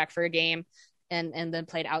center back for a game and then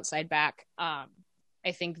played outside back. I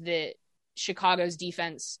think that Chicago's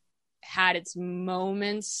defense had its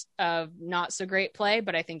moments of not so great play,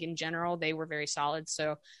 but I think in general they were very solid.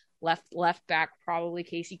 So left back, probably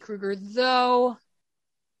Casey Kruger, though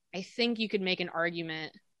I think you could make an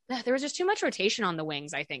argument. There was just too much rotation on the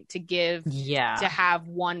wings, I think, to have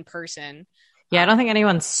one person. Yeah, I don't think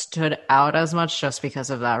anyone stood out as much just because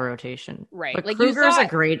of that rotation. Right. But Kruger's a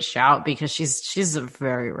great shout because she's a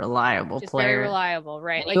very reliable player. Very reliable,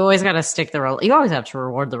 right? You always got to you always have to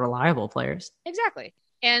reward the reliable players. Exactly.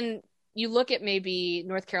 And you look at maybe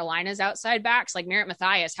North Carolina's outside backs, like Merritt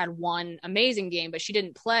Mathias had one amazing game, but she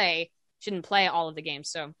didn't play all of the games.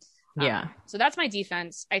 So so that's my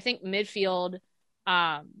defense. I think midfield,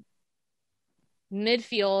 Dabinia.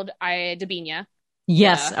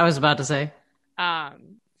 Yes, I was about to say.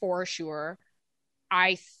 For sure.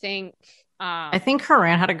 I think I think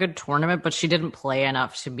Haran had a good tournament, but she didn't play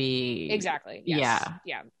enough to be exactly. Yes.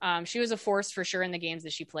 Yeah. She was a force for sure in the games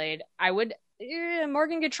that she played. I would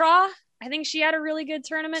Morgan Gautrat. I think she had a really good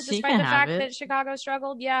tournament, despite the fact that Chicago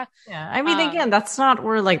struggled. Yeah. Yeah. I mean, again, that's not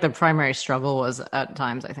where like the primary struggle was at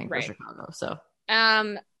times, I think, for Chicago. So,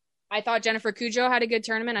 I thought Jennifer Cujo had a good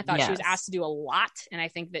tournament. I thought she was asked to do a lot, and I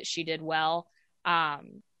think that she did well.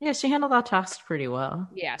 Yeah, she handled that task pretty well.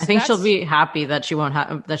 Yeah, so I think she'll be happy that she won't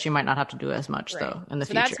have that she might not have to do as much though in the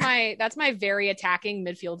future. That's my very attacking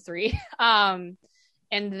midfield three.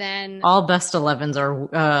 And then all best 11s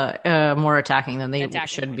are more attacking than they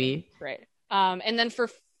should be. Right. And then for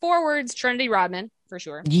forwards, Trinity Rodman for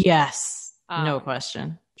sure. Yes, no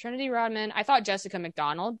question. Trinity Rodman. I thought Jessica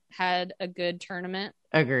McDonald had a good tournament.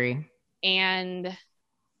 Agree. And a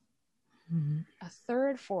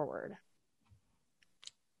third forward.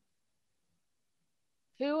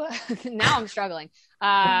 Who? Now I'm struggling. Who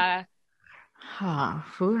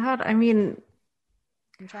had? I mean,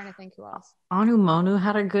 I'm trying to think who else. Anu Monu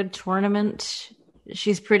had a good tournament.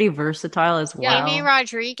 She's pretty versatile as well. Yeah, Amy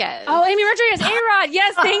Rodriguez. Oh, Amy Rodriguez. A-Rod.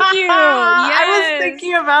 Yes, thank you. Yes. I was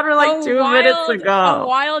thinking about her like 2 minutes ago. A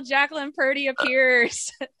wild Jacqueline Purdy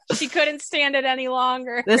appears. She couldn't stand it any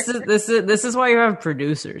longer. This is why you have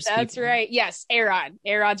producers. That's people. Right. Yes, A-Rod.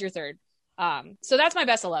 A-Rod's your third. So that's my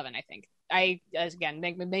best 11, I think.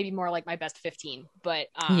 Maybe more like my best 15, but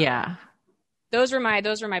yeah, those were my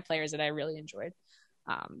players that I really enjoyed.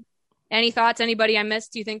 Any thoughts? Anybody I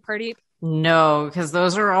missed? Do you think, Pardeep? No, because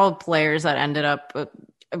those are all players that ended up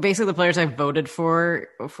basically the players I voted for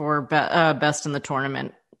best in the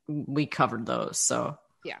tournament. We covered those, so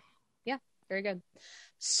yeah, very good.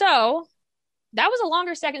 So that was a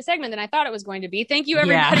longer second segment than I thought it was going to be. Thank you,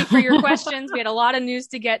 everybody, for your questions. We had a lot of news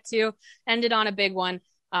to get to. Ended on a big one.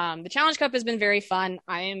 The Challenge Cup has been very fun.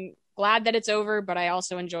 I am glad that it's over, but I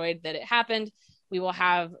also enjoyed that it happened. We will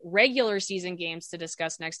have regular season games to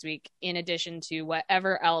discuss next week, in addition to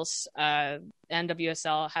whatever else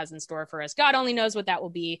NWSL has in store for us. God only knows what that will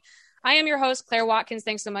be. I am your host, Claire Watkins.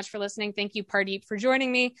 Thanks so much for listening. Thank you, Pardeep, for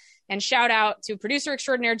joining me. And shout out to producer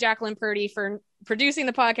extraordinaire Jacqueline Purdy for producing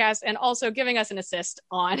the podcast and also giving us an assist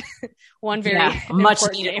on one very much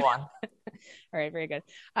needed one. All right, very good.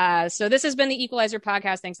 So this has been the Equalizer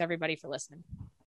podcast. Thanks, everybody, for listening.